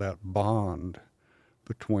realized that bond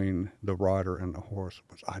between the rider and the horse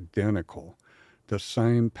was identical. The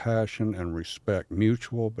same passion and respect,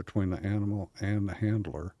 mutual between the animal and the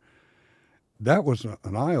handler. That was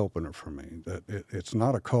an eye-opener for me, that it's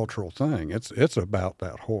not a cultural thing. It's about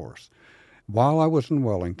that horse. While I was in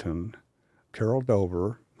Wellington, Carol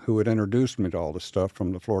Dover, who had introduced me to all this stuff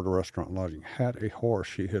from the Florida Restaurant and Lodging, had a horse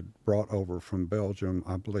she had brought over from Belgium,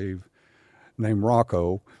 I believe, named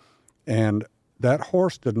Rocco, and that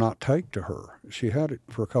horse did not take to her. She had it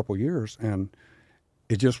for a couple years, and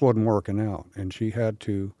it just wasn't working out, and she had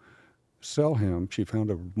to sell him. She found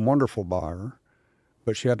a wonderful buyer,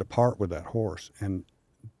 but she had to part with that horse, and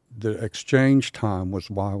the exchange time was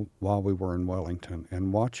while we were in Wellington,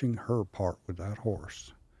 and watching her part with that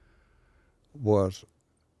horse was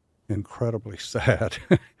incredibly sad,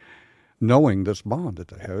 knowing this bond that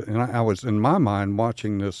they had. And I was, in my mind,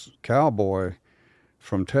 watching this cowboy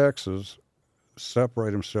from Texas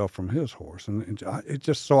separate himself from his horse. And it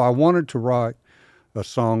just, so I wanted to write a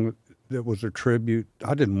song that was a tribute.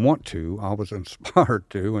 I didn't want to. I was inspired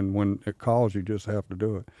to, and when it calls, you just have to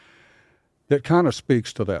do it. That kind of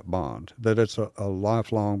speaks to that bond, that it's a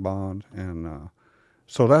lifelong bond. And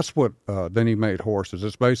so that's what Then He Made Horses.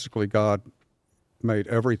 It's basically God made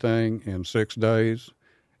everything in 6 days,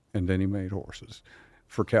 and then He made horses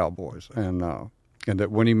for cowboys. And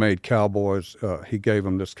that when He made cowboys, He gave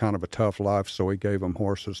them this kind of a tough life, so He gave them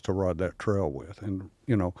horses to ride that trail with. And,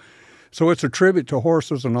 so it's a tribute to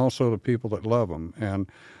horses and also the people that love them.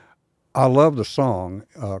 And I love the song.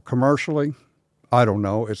 Commercially, I don't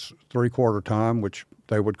know. It's 3/4 time, which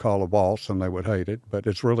they would call a waltz, and they would hate it. But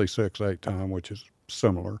it's really 6/8 time, which is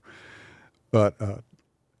similar. But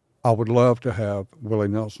I would love to have Willie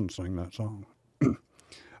Nelson sing that song.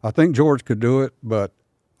 I think George could do it, but,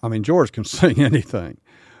 George can sing anything.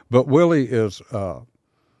 But Willie is,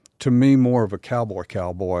 to me, more of a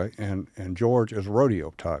cowboy, and George is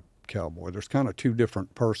rodeo-type cowboy. There's kind of two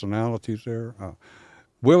different personalities there.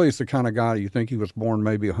 Willie's the kind of guy you think he was born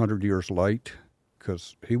maybe 100 years late,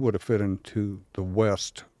 because he would have fit into the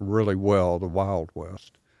West really well, the Wild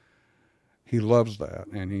West. He loves that,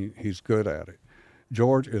 and he's good at it.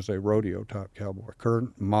 George is a rodeo-type cowboy,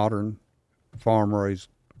 current, modern, farm-raised,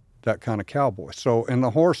 that kind of cowboy. So in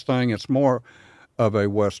the horse thing, it's more of a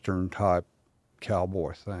Western-type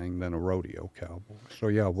cowboy thing than a rodeo cowboy. So,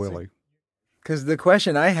 yeah, Willie. Because the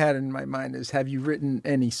question I had in my mind is, have you written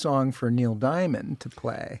any song for Neil Diamond to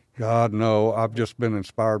play? God, no. I've just been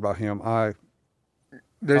inspired by him.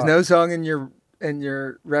 There's no song in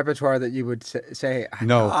your repertoire that you would say,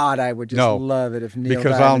 no, God, I would just love it if Neil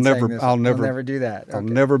because Diamond sang this. I'll never do that. I'll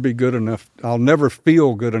never be good enough. I'll never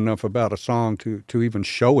feel good enough about a song to even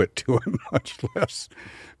show it to him, much less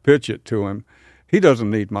pitch it to him. He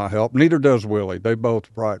doesn't need my help. Neither does Willie. They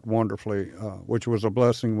both write wonderfully, which was a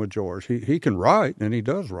blessing with George. He can write, and he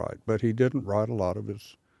does write, but he didn't write a lot of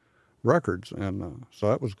his records, and so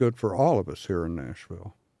that was good for all of us here in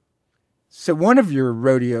Nashville. So one of your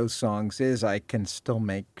rodeo songs is "I Can Still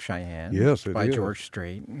Make Cheyenne." Yes, it by is. George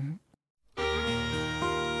Strait.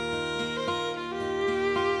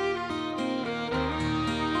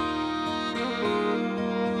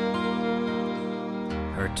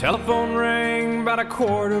 Her telephone rang about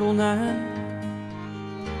 9:15.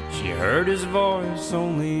 She heard his voice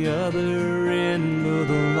on the other end of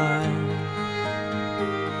the line.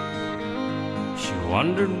 She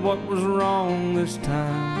wondered what was wrong this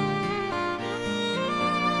time.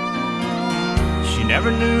 She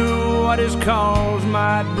never knew what his calls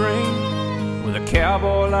might bring. With a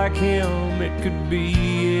cowboy like him, it could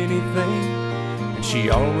be anything. And she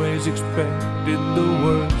always expected the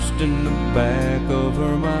worst in the back of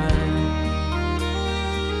her mind.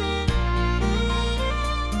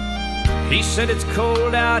 He said it's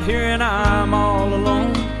cold out here and I'm all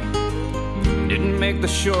alone. Didn't make the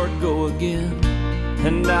short go again,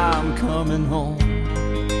 and I'm coming home.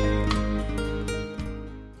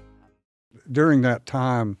 During that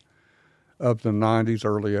time of the 90s,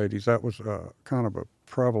 early 80s, that was kind of a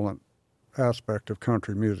prevalent aspect of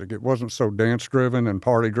country music. It wasn't so dance-driven and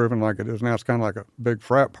party-driven like it is now. It's kind of like a big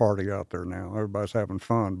frat party out there now. Everybody's having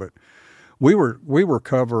fun. But we were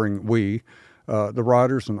covering, the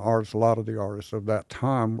writers and artists, a lot of the artists of that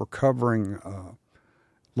time were covering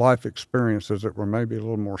life experiences that were maybe a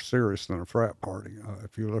little more serious than a frat party.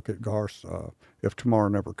 If you look at Garth's If Tomorrow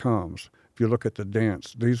Never Comes, if you look at The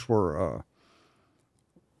Dance, these were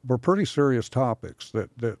pretty serious topics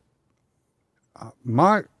that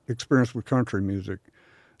my experience with country music,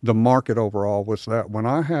 the market overall was that when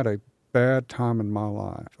I had a bad time in my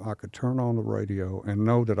life, I could turn on the radio and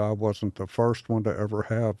know that I wasn't the first one to ever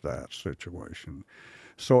have that situation.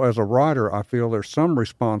 So as a writer, I feel there's some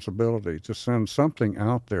responsibility to send something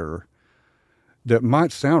out there that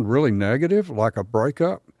might sound really negative, like a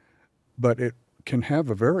breakup, but it can have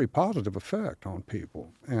a very positive effect on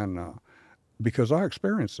people. And because I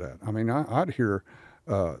experienced that. I mean, I'd hear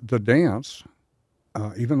The Dance,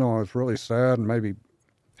 even though I was really sad and maybe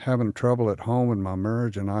having trouble at home in my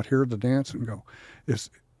marriage, and I'd hear The Dance and go,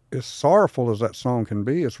 as sorrowful as that song can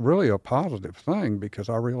be, it's really a positive thing because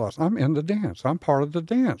I realized I'm in the dance. I'm part of the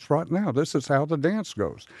dance right now. This is how the dance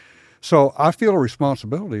goes. So I feel a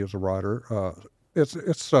responsibility as a writer.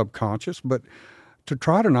 It's subconscious, but to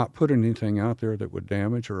try to not put anything out there that would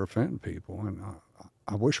damage or offend people. And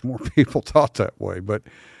I wish more people thought that way, but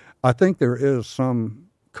I think there is some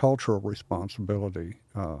cultural responsibility,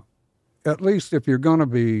 at least if you're going to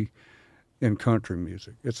be in country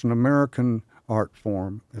music. It's an American art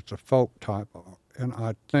form. It's a folk type art, and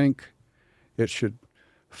I think it should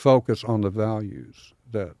focus on the values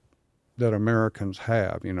that Americans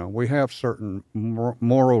have. You know, we have certain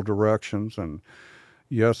moral directions and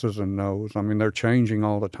yeses and nos. I mean, they're changing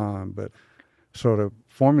all the time, but sort of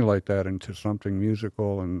formulate that into something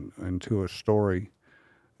musical and into a story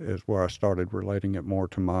is where I started relating it more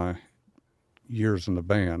to my years in the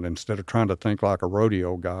band. Instead of trying to think like a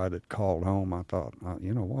rodeo guy that called home, I thought,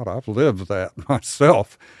 you know what, I've lived that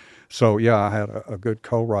myself. So, yeah, I had a good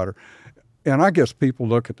co-writer. And I guess people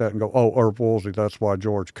look at that and go, oh, Irv Woolsey, that's why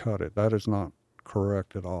George cut it. That is not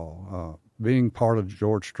correct at all. Being part of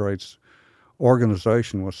George Strait's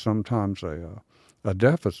organization was sometimes a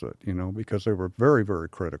deficit, you know, because they were very, very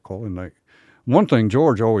critical. And one thing,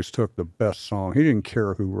 George always took the best song. He didn't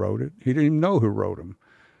care who wrote it. He didn't even know who wrote them.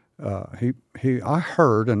 I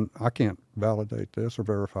heard, and I can't validate this or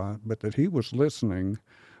verify it, but that he was listening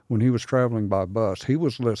when he was traveling by bus. He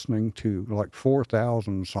was listening to like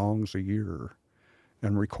 4,000 songs a year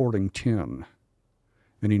and recording 10.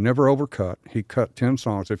 And he never overcut. He cut 10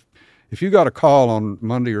 songs. If you got a call on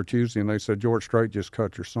Monday or Tuesday and they said, George Strait just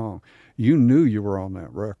cut your song, you knew you were on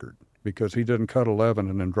that record because he didn't cut 11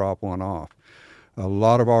 and then drop one off. A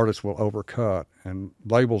lot of artists will overcut, and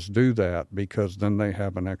labels do that because then they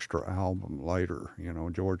have an extra album later. You know,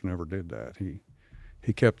 George never did that.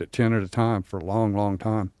 He kept it 10 at a time for a long, long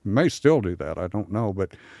time. He may still do that, I don't know,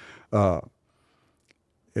 but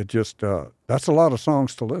it just, that's a lot of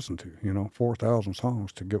songs to listen to, you know, 4,000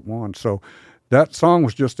 songs to get one. So that song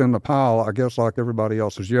was just in the pile, I guess, like everybody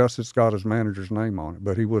else's. Yes, it's got his manager's name on it,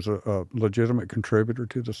 but he was a legitimate contributor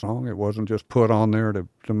to the song. It wasn't just put on there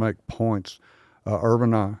to make points. Irv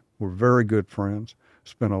and I were very good friends,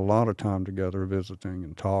 spent a lot of time together visiting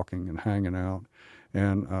and talking and hanging out.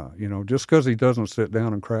 And, you know, just because he doesn't sit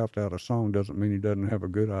down and craft out a song doesn't mean he doesn't have a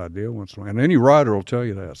good idea once in a while. And any writer will tell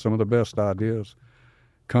you that. Some of the best ideas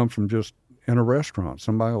come from just in a restaurant.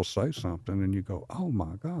 Somebody will say something and you go, oh,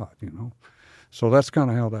 my God, you know. So that's kind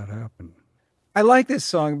of how that happened. I like this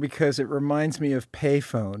song because it reminds me of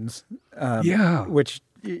payphones. Which,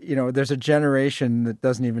 you know, there's a generation that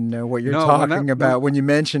doesn't even know what you're talking about when you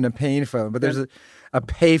mention a payphone, but there's a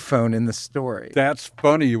payphone in the story. That's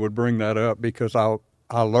funny you would bring that up because I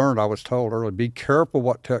was told early, be careful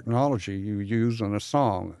what technology you use in a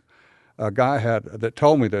song. A guy that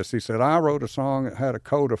told me this. He said, I wrote a song that had a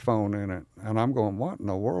codaphone in it. And I'm going, what in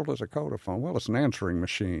the world is a codaphone? Well, it's an answering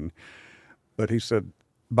machine. But he said,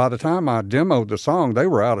 by the time I demoed the song, they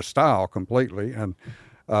were out of style completely. And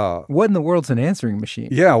what in the world's an answering machine?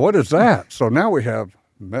 Yeah, what is that? So now we have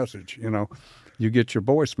message, you know, you get your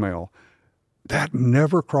voicemail. That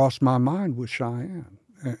never crossed my mind with Cheyenne.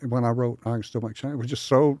 When I wrote I Can Still Make Cheyenne, it was just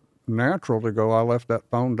so natural to go, I left that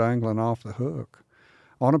phone dangling off the hook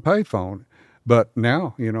on a payphone. But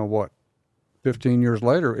now, you know what, 15 years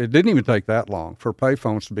later, it didn't even take that long for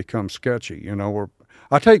payphones to become sketchy. You know,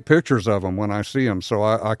 I take pictures of them when I see them so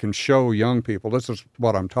I can show young people, this is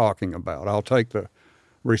what I'm talking about. I'll take the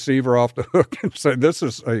receiver off the hook and say, this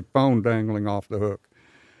is a phone dangling off the hook.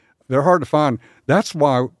 They're hard to find. That's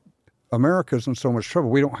why America's in so much trouble.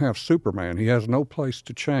 We don't have Superman. He has no place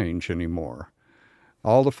to change anymore.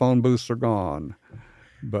 All the phone booths are gone.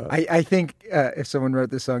 But I think if someone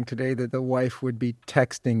wrote this song today, that the wife would be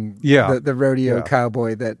texting the rodeo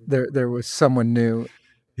cowboy that there was someone new.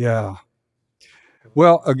 Yeah.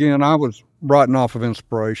 Well, again, I was writing off of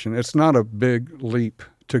inspiration. It's not a big leap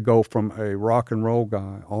to go from a rock and roll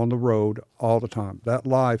guy on the road all the time. That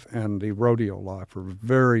life and the rodeo life are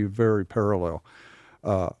very, very parallel.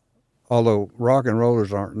 Although rock and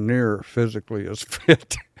rollers aren't near physically as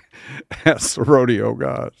fit as the rodeo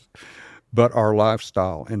guys. But our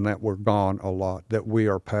lifestyle, in that we're gone a lot, that we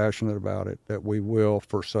are passionate about it, that we will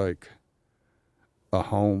forsake a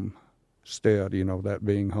homestead, you know, that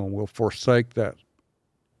being home. We'll forsake that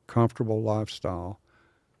comfortable lifestyle.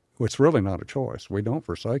 It's really not a choice. We don't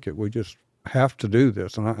forsake it. We just have to do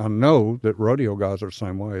this. And I know that rodeo guys are the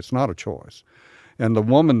same way. It's not a choice. And the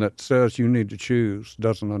woman that says you need to choose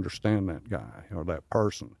doesn't understand that guy or that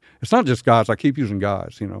person. It's not just guys. I keep using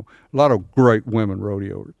guys, you know. A lot of great women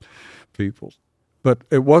rodeo people. But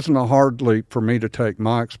it wasn't a hard leap for me to take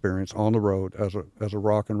my experience on the road as a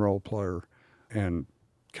rock and roll player and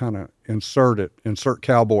kind of insert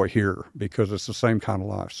cowboy here because it's the same kind of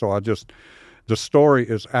life. So the story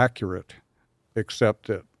is accurate, except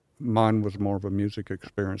that mine was more of a music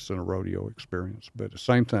experience than a rodeo experience, but the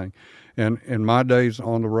same thing. And in my days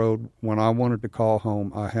on the road, when I wanted to call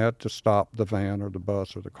home, I had to stop the van or the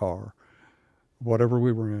bus or the car, whatever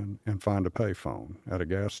we were in, and find a payphone at a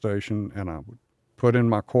gas station, and I would put in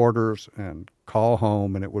my quarters and call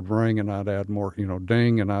home, and it would ring, and I'd add more, you know,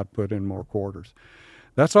 ding, and I'd put in more quarters.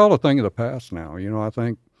 That's all a thing of the past now. You know, I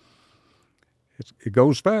think it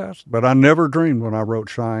goes fast, but I never dreamed when I wrote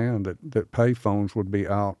Cheyenne that payphones would be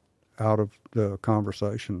out of the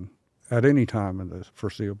conversation at any time in the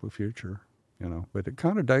foreseeable future, you know. But it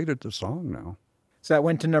kind of dated the song now. So that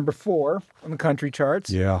went to number 4 on the country charts.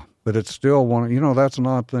 Yeah, but it's still one. You know, that's an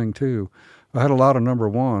odd thing too. I had a lot of number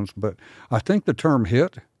ones, but I think the term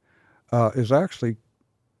hit is actually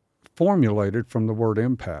formulated from the word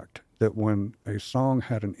impact. That when a song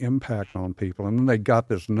had an impact on people, and then they got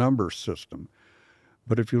this number system.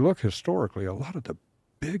 But if you look historically, a lot of the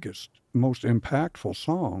biggest, most impactful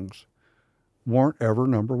songs weren't ever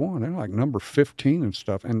number one. They're like number 15 and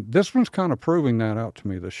stuff. And this one's kind of proving that out to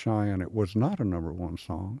me, the Cheyenne. It was not a number one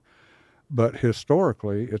song, but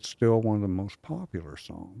historically, it's still one of the most popular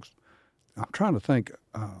songs. I'm trying to think,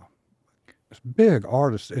 big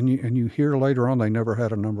artists, and you hear later on they never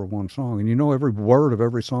had a number one song, and you know every word of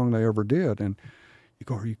every song they ever did, and you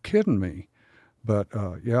go, are you kidding me? But,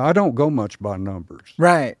 yeah, I don't go much by numbers.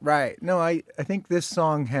 Right. No, I think this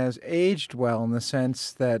song has aged well in the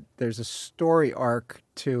sense that there's a story arc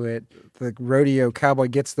to it. The rodeo cowboy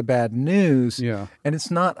gets the bad news, Yeah. and it's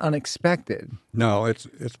not unexpected. No, it's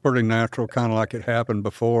pretty natural, kind of like it happened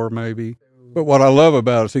before, maybe. But what I love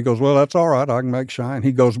about it is he goes, well, that's all right, I can make shine.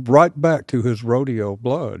 He goes right back to his rodeo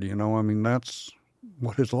blood, you know. I mean, that's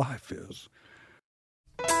what his life is.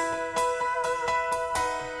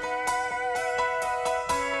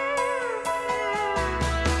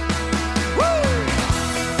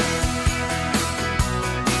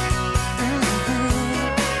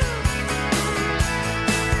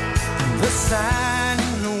 The sign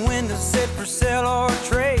in the window said for sale or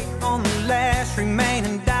trade on the last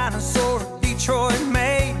remaining dinosaur Detroit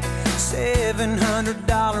made.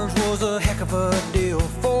 $700 was a heck of a deal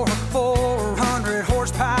for a 400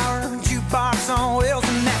 horsepower jukebox on wheels,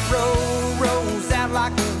 and that road rolls out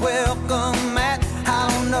like a welcome mat. I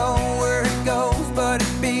don't know where it goes, but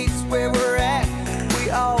it beats where we're at.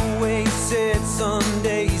 We always said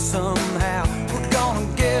someday, somehow, we're gonna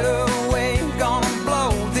get away, gonna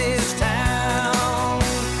blow this town.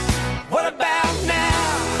 What about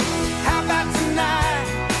now? How about tonight?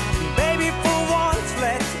 Baby, for once,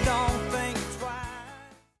 let's don't think twice.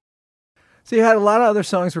 So you had a lot of other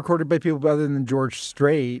songs recorded by people other than George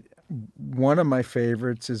Strait. One of my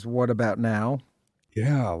favorites is What About Now?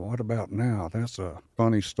 Yeah, what about now? That's a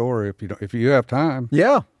funny story if you have time.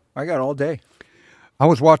 Yeah, I got all day. I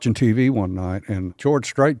was watching TV one night, and George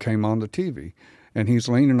Strait came on the TV, and he's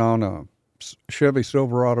leaning on a Chevy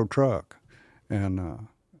Silverado truck, and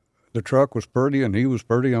the truck was pretty, and he was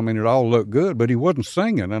pretty. I mean, it all looked good, but he wasn't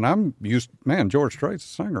singing, and I'm used, man, George Strait's a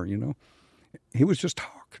singer, you know. He was just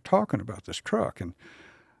talking about this truck, and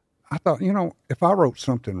I thought, you know, if I wrote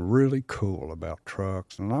something really cool about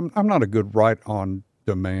trucks, and I'm not a good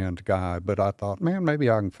right-on-demand guy, but I thought, man, maybe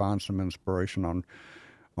I can find some inspiration on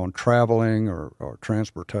traveling or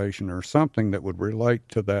transportation or something that would relate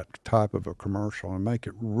to that type of a commercial and make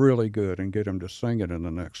it really good and get him to sing it in the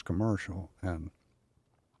next commercial. And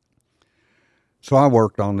so I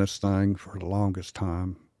worked on this thing for the longest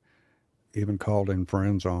time, even called in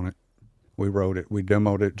friends on it. We wrote it, we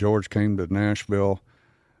demoed it. George came to Nashville,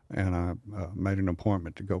 and I made an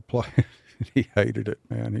appointment to go play it. He hated it,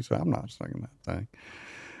 man. He said, I'm not singing that thing.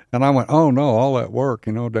 And I went, oh, no, all that work,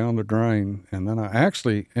 you know, down the drain. And then I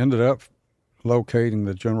actually ended up locating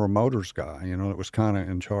the General Motors guy, you know, that was kind of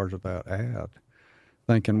in charge of that ad,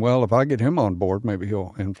 thinking, well, if I get him on board, maybe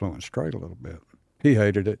he'll influence Strait a little bit. He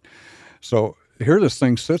hated it. So here this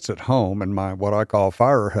thing sits at home in my what I call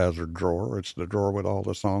fire hazard drawer. It's the drawer with all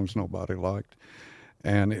the songs nobody liked.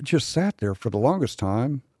 And it just sat there for the longest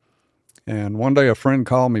time. And one day a friend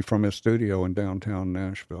called me from his studio in downtown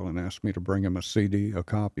Nashville and asked me to bring him a CD, a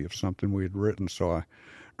copy of something we had written. So I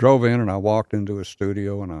drove in and I walked into his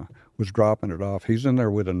studio and I was dropping it off. He's in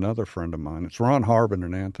there with another friend of mine. It's Ron Harbin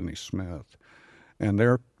and Anthony Smith. And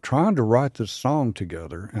they're trying to write this song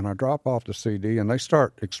together. And I drop off the CD and they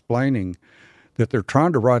start explaining that they're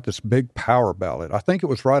trying to write this big power ballad. I think it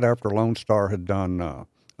was right after Lone Star had done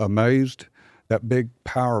Amazed, that big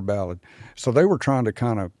power ballad. So they were trying to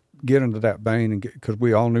kind of get into that vein, and because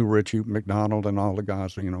we all knew Richie McDonald and all the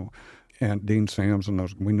guys, you know, and Dean Sims and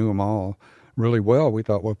those, we knew them all really well. We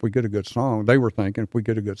thought, well, if we get a good song, they were thinking, if we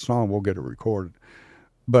get a good song, we'll get it recorded.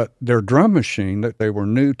 But their drum machine that they were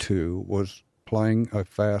new to was playing a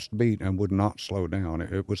fast beat and would not slow down.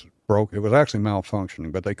 It was broke. It was actually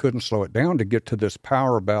malfunctioning, but they couldn't slow it down to get to this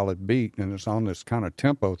power ballad beat, and it's on this kind of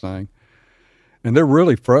tempo thing. And they're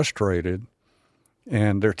really frustrated.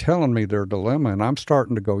 And they're telling me their dilemma, and I'm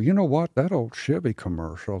starting to go, you know what, that old Chevy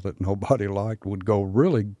commercial that nobody liked would go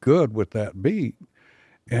really good with that beat.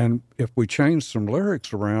 And if we change some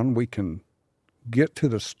lyrics around, we can get to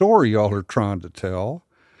the story y'all are trying to tell.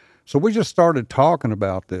 So we just started talking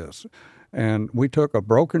about this. And we took a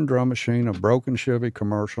broken drum machine, a broken Chevy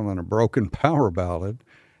commercial, and a broken power ballad,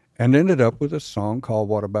 and ended up with a song called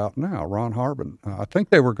What About Now? Ron Harbin. I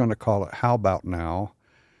think they were going to call it How About Now?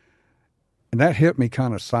 And that hit me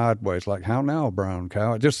kind of sideways, like, how now, brown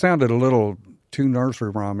cow? It just sounded a little too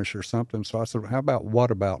nursery rhymish or something. So I said, how about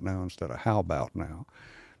what about now instead of how about now?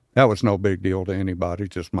 That was no big deal to anybody,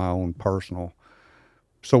 just my own personal.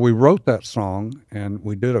 So we wrote that song, and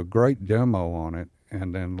we did a great demo on it,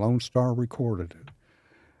 and then Lone Star recorded it.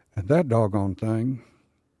 And that doggone thing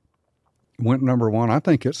went number one. I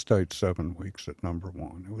think it stayed 7 weeks at number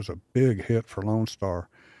one. It was a big hit for Lone Star.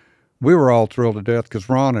 We were all thrilled to death because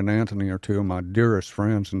Ron and Anthony are two of my dearest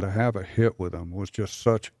friends, and to have a hit with them was just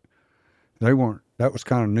such, that was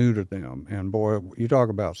kind of new to them. And boy, you talk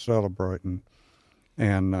about celebrating.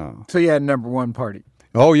 And so you had number one party.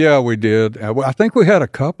 Oh, yeah, we did. I think we had a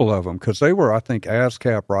couple of them because they were, I think,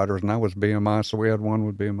 ASCAP writers, and I was BMI, so we had one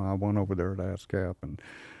with BMI, one over there at ASCAP. And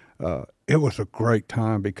it was a great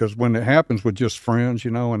time because when it happens with just friends,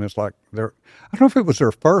 you know, and it's like I don't know if it was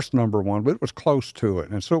their first number one, but it was close to it.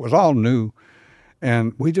 And so it was all new.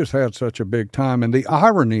 And we just had such a big time. And the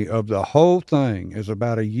irony of the whole thing is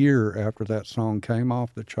about a year after that song came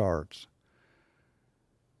off the charts,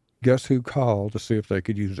 guess who called to see if they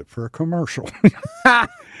could use it for a commercial?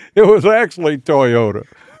 It was actually Toyota.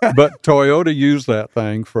 But Toyota used that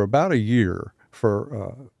thing for about a year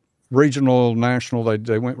for regional, national.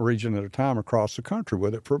 They went region at a time across the country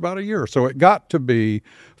with it for about a year. So it got to be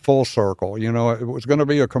full circle. You know, it was going to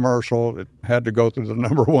be a commercial. It had to go through the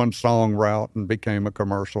number one song route and became a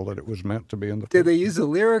commercial that it was meant to be in the Did they use the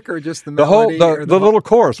lyric or just the melody? The little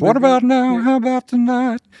chorus. What about now? How about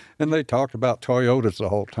tonight? And they talked about Toyotas the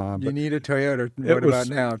whole time. You need a Toyota. What about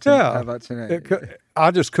now? Yeah. How about tonight?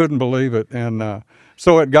 I just couldn't believe it. And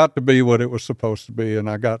so it got to be what it was supposed to be. And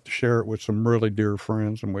I got to share it with some really dear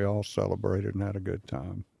friends, and we all celebrated and had a good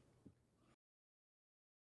time.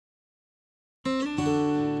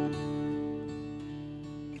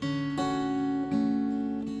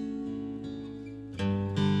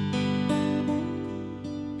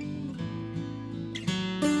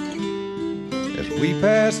 As we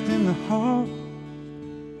passed in the hall,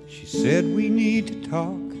 she said we need to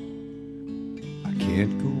talk. I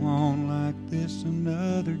can't go on like this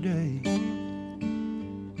another day.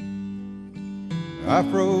 I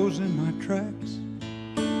froze in my tracks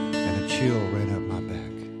and a chill ran up my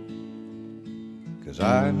back, 'cause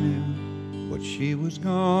I knew what she was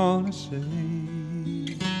gonna say.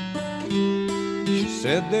 She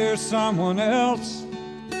said there's someone else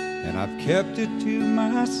and I've kept it to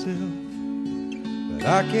myself, but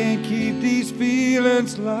I can't keep these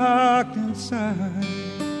feelings locked inside.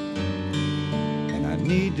 And I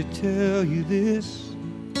need to tell you this,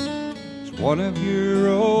 it's one of your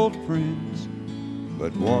old friends,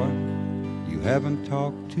 but one you haven't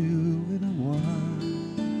talked to in a while.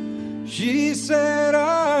 She said,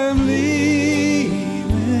 I'm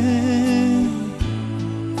leaving,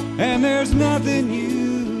 and there's nothing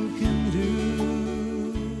you can do.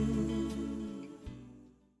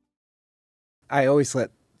 I always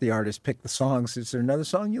let the artist pick the songs. Is there another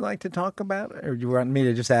song you like to talk about, or do you want me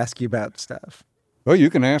to just ask you about stuff? Well, you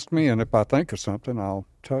can ask me, and if I think of something, I'll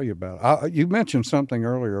tell you about it. You mentioned something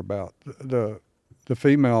earlier about the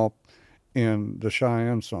female in the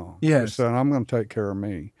Cheyenne song. Yes. It said, I'm going to take care of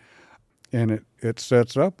me. And it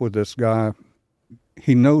sets up with this guy.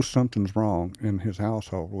 He knows something's wrong in his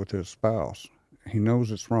household with his spouse. He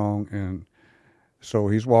knows it's wrong, and so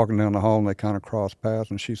he's walking down the hall, and they kind of cross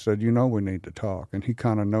paths, and she said, you know, we need to talk. And he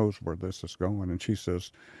kind of knows where this is going. And she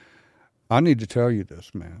says, I need to tell you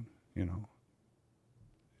this, man, you know.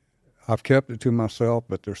 I've kept it to myself,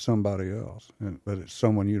 but there's somebody else, but it's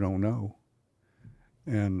someone you don't know.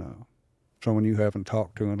 And someone you haven't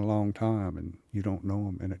talked to in a long time, and you don't know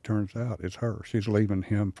him, and it turns out it's her. She's leaving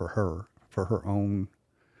him for her own.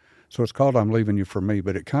 So it's called I'm Leaving You For Me,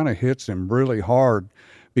 but it kind of hits him really hard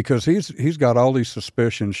because he's got all these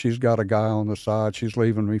suspicions. She's got a guy on the side. She's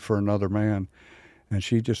leaving me for another man. And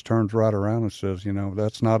she just turns right around and says, you know,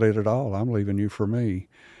 that's not it at all. I'm leaving you for me.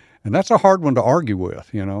 And that's a hard one to argue with,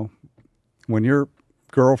 you know. When your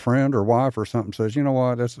girlfriend or wife or something says, you know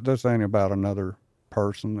what, this ain't about another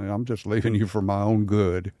person. I'm just leaving you for my own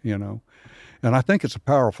good, you know. And I think it's a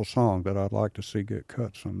powerful song that I'd like to see get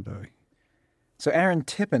cut someday. So Aaron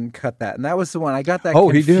Tippin cut that, and that was the one. I got that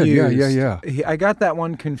confused. He did? Yeah. I got that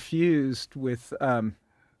one confused with...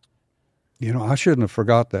 You know, I shouldn't have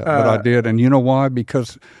forgot that, but I did. And you know why?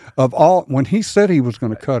 Because of all... When he said he was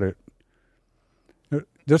going to cut it,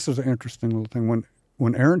 this is an interesting little thing.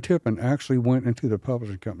 When Aaron Tippin actually went into the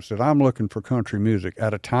publishing company and said, I'm looking for country music,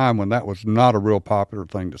 at a time when that was not a real popular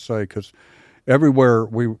thing to say, because everywhere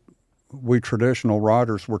we traditional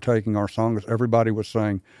writers were taking our songs, everybody was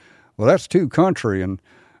saying, well, that's too country. And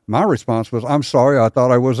my response was, I'm sorry, I thought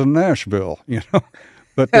I was in Nashville, you know.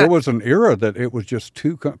 But there was an era that it was just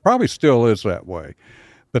too, probably still is that way.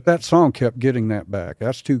 But that song kept getting that back.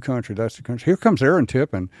 That's too country, that's too country. Here comes Aaron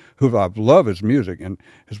Tippin, who I love his music, and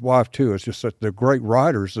his wife too. It's just that they're great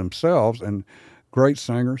writers themselves and great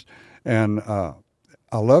singers. And I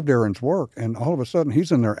loved Aaron's work. And all of a sudden,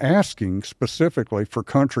 he's in there asking specifically for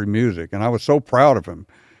country music. And I was so proud of him.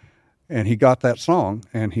 And he got that song,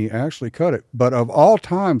 and he actually cut it. But of all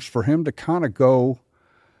times, for him to kind of go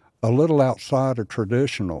a little outside of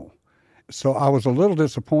traditional. So I was a little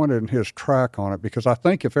disappointed in his track on it, because I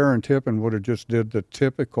think if Aaron Tippin would have just did the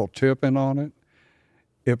typical Tippin on it,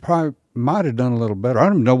 it probably might have done a little better. I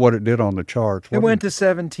don't even know what it did on the charts. It went to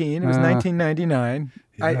 17. It was 1999.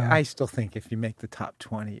 Yeah. I still think if you make the top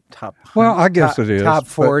 20, top 100, Well, I guess it is. top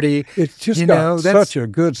 40. It's just got such a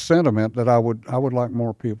good sentiment that I would like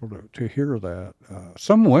more people to hear that.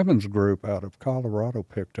 Some women's group out of Colorado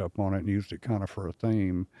picked up on it and used it kind of for a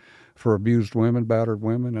theme for abused women, battered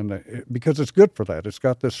women, and because it's good for that. It's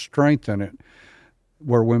got this strength in it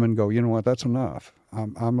where women go, you know what, that's enough.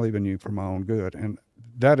 I'm leaving you for my own good. And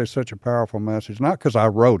that is such a powerful message, not because I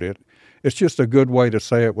wrote it. It's just a good way to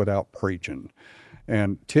say it without preaching.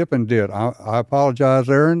 And Tippin did. I apologize,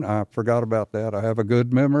 Aaron. I forgot about that. I have a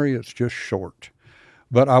good memory. It's just short.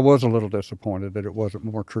 But I was a little disappointed that it wasn't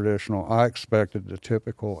more traditional. I expected the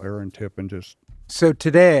typical Aaron Tippin just... So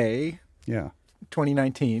today, yeah,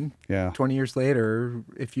 2019, yeah, 20 years later,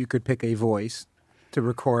 if you could pick a voice to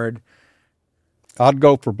record... I'd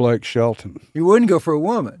go for Blake Shelton. You wouldn't go for a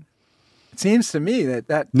woman. It seems to me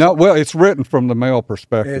that... No, well, it's written from the male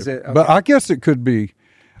perspective. Is it? Okay. But I guess it could be...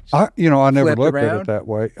 I never Flipped looked around? at it that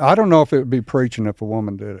way. I don't know if it would be preaching if a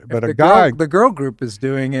woman did it. But If a guy... the girl group is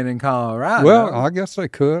doing it in Colorado. Well, I guess they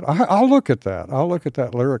could. I'll look at that. I'll look at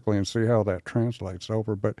that lyrically and see how that translates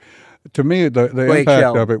over. But to me, the Blake impact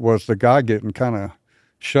Shelton. of it was the guy getting kind of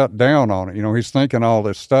shut down on it. You know, he's thinking all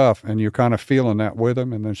this stuff, and you're kind of feeling that with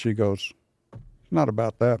him. And then she goes, "It's not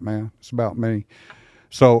about that, man. It's about me."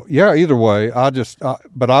 So, yeah, either way,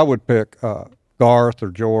 but I would pick Garth or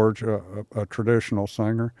George, a traditional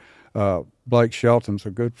singer. Blake Shelton's a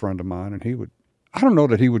good friend of mine, and I don't know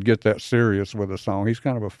that he would get that serious with a song. He's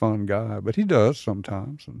kind of a fun guy, but he does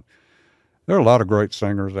sometimes. And there are a lot of great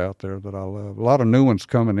singers out there that I love. A lot of new ones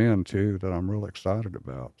coming in, too, that I'm really excited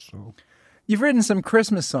about. So You've written some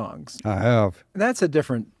Christmas songs. I have. That's a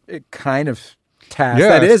different kind of task. Yeah,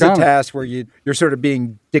 that it's is a kinda- task where you're sort of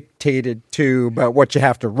being dictated to about what you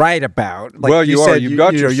have to write about. Like well, you are. said, You've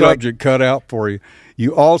got your you're like- subject cut out for you.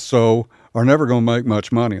 You also are never going to make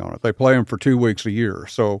much money on it. They play them for 2 weeks a year.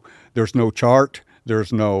 So there's no chart.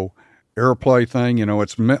 There's no airplay thing. You know,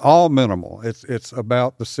 it's all minimal. It's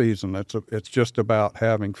about the season. It's just about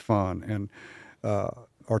having fun and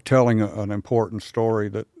or telling an important story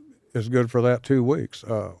that is good for that 2 weeks.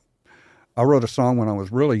 I wrote a song when I was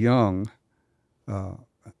really young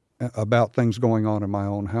about things going on in my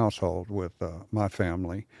own household with my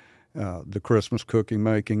family, the Christmas cookie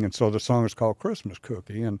making. And so the song is called Christmas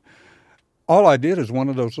Cookie. And all I did is one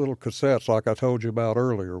of those little cassettes like I told you about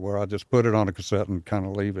earlier, where I just put it on a cassette and kind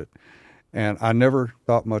of leave it. And I never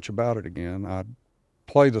thought much about it again. I'd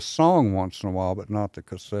play the song once in a while, but not the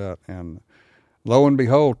cassette. And lo and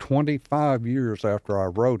behold, 25 years after I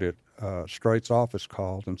wrote it, Strait's office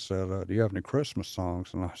called and said, "Do you have any Christmas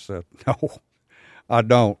songs?" And I said, "No, I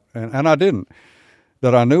don't." And I didn't,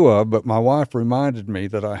 that I knew of, but my wife reminded me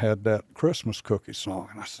that I had that Christmas cookie song.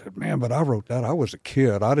 And I said, "Man, but I wrote that. I was a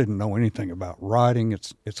kid. I didn't know anything about writing.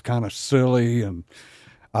 It's kind of silly, and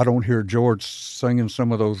I don't hear George singing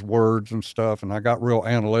some of those words and stuff." And I got real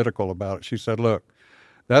analytical about it. She said, "Look,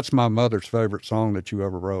 that's my mother's favorite song that you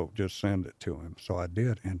ever wrote. Just send it to him." So I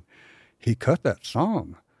did, and he cut that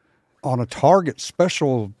song on a Target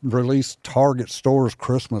special release, Target Stores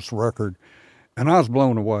Christmas record. And I was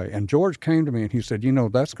blown away. And George came to me and he said, "You know,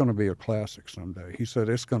 that's going to be a classic someday." He said,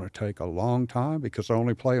 "It's going to take a long time because I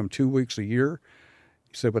only play them 2 weeks a year."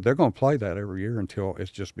 He said, "But they're going to play that every year until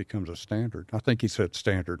it just becomes a standard." I think he said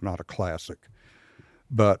standard, not a classic.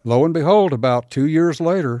 But lo and behold, about 2 years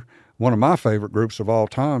later, one of my favorite groups of all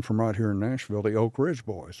time from right here in Nashville, the Oak Ridge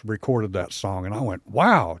Boys, recorded that song. And I went,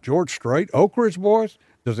 wow, George Strait, Oak Ridge Boys?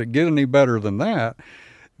 Does it get any better than that?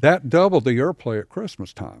 That doubled the airplay at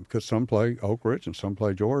Christmas time because some play Oak Ridge and some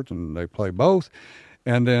play George, and they play both.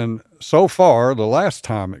 And then so far, the last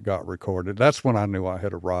time it got recorded, that's when I knew I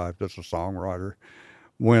had arrived as a songwriter,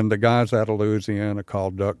 when the guys out of Louisiana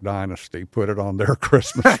called Duck Dynasty put it on their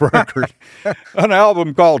Christmas record, an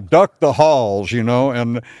album called Duck the Halls, you know.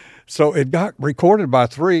 And so it got recorded by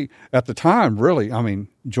three at the time, really. I mean,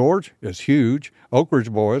 George is huge, Oak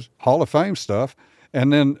Ridge Boys, Hall of Fame stuff.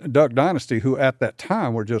 And then Duck Dynasty, who at that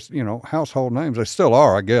time were just, you know, household names. They still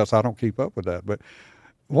are, I guess. I don't keep up with that. But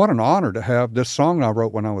what an honor to have this song I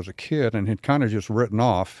wrote when I was a kid and had kind of just written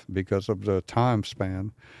off because of the time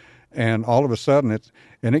span. And all of a sudden,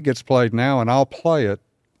 it gets played now, and I'll play it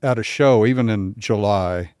at a show, even in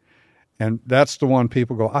July. And that's the one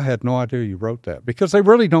people go, "I had no idea you wrote that." Because they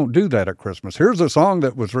really don't do that at Christmas. Here's a song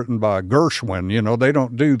that was written by Gershwin. You know, they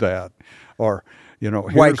don't do that. Or, you know,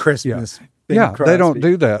 White Christmas. Yeah, they don't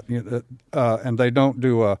do that. And they don't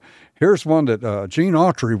do, here's one that Gene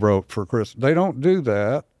Autry wrote for Christmas. They don't do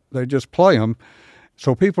that. They just play them.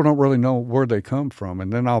 So people don't really know where they come from.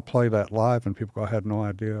 And then I'll play that live, and people go, I had no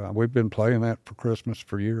idea. We've been playing that for Christmas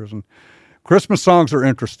for years. And Christmas songs are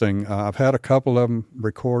interesting. I've had a couple of them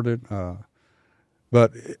recorded,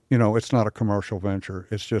 but, it's not a commercial venture.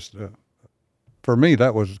 It's just, for me,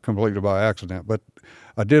 that was completely by accident. But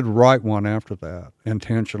I did write one after that,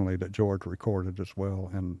 intentionally, that George recorded as well,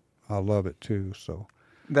 and I love it too. So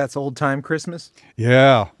That's Old Time Christmas?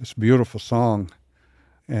 yeah, it's a beautiful song.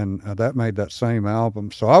 And that made that same album.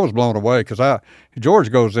 So I was blown away because George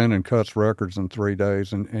goes in and cuts records in 3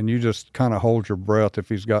 days, and you just kind of hold your breath if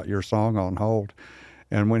he's got your song on hold.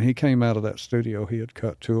 And when he came out of that studio, he had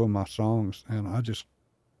cut 2 of my songs, and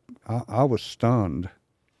I was stunned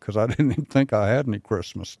because I didn't even think I had any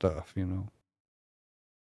Christmas stuff,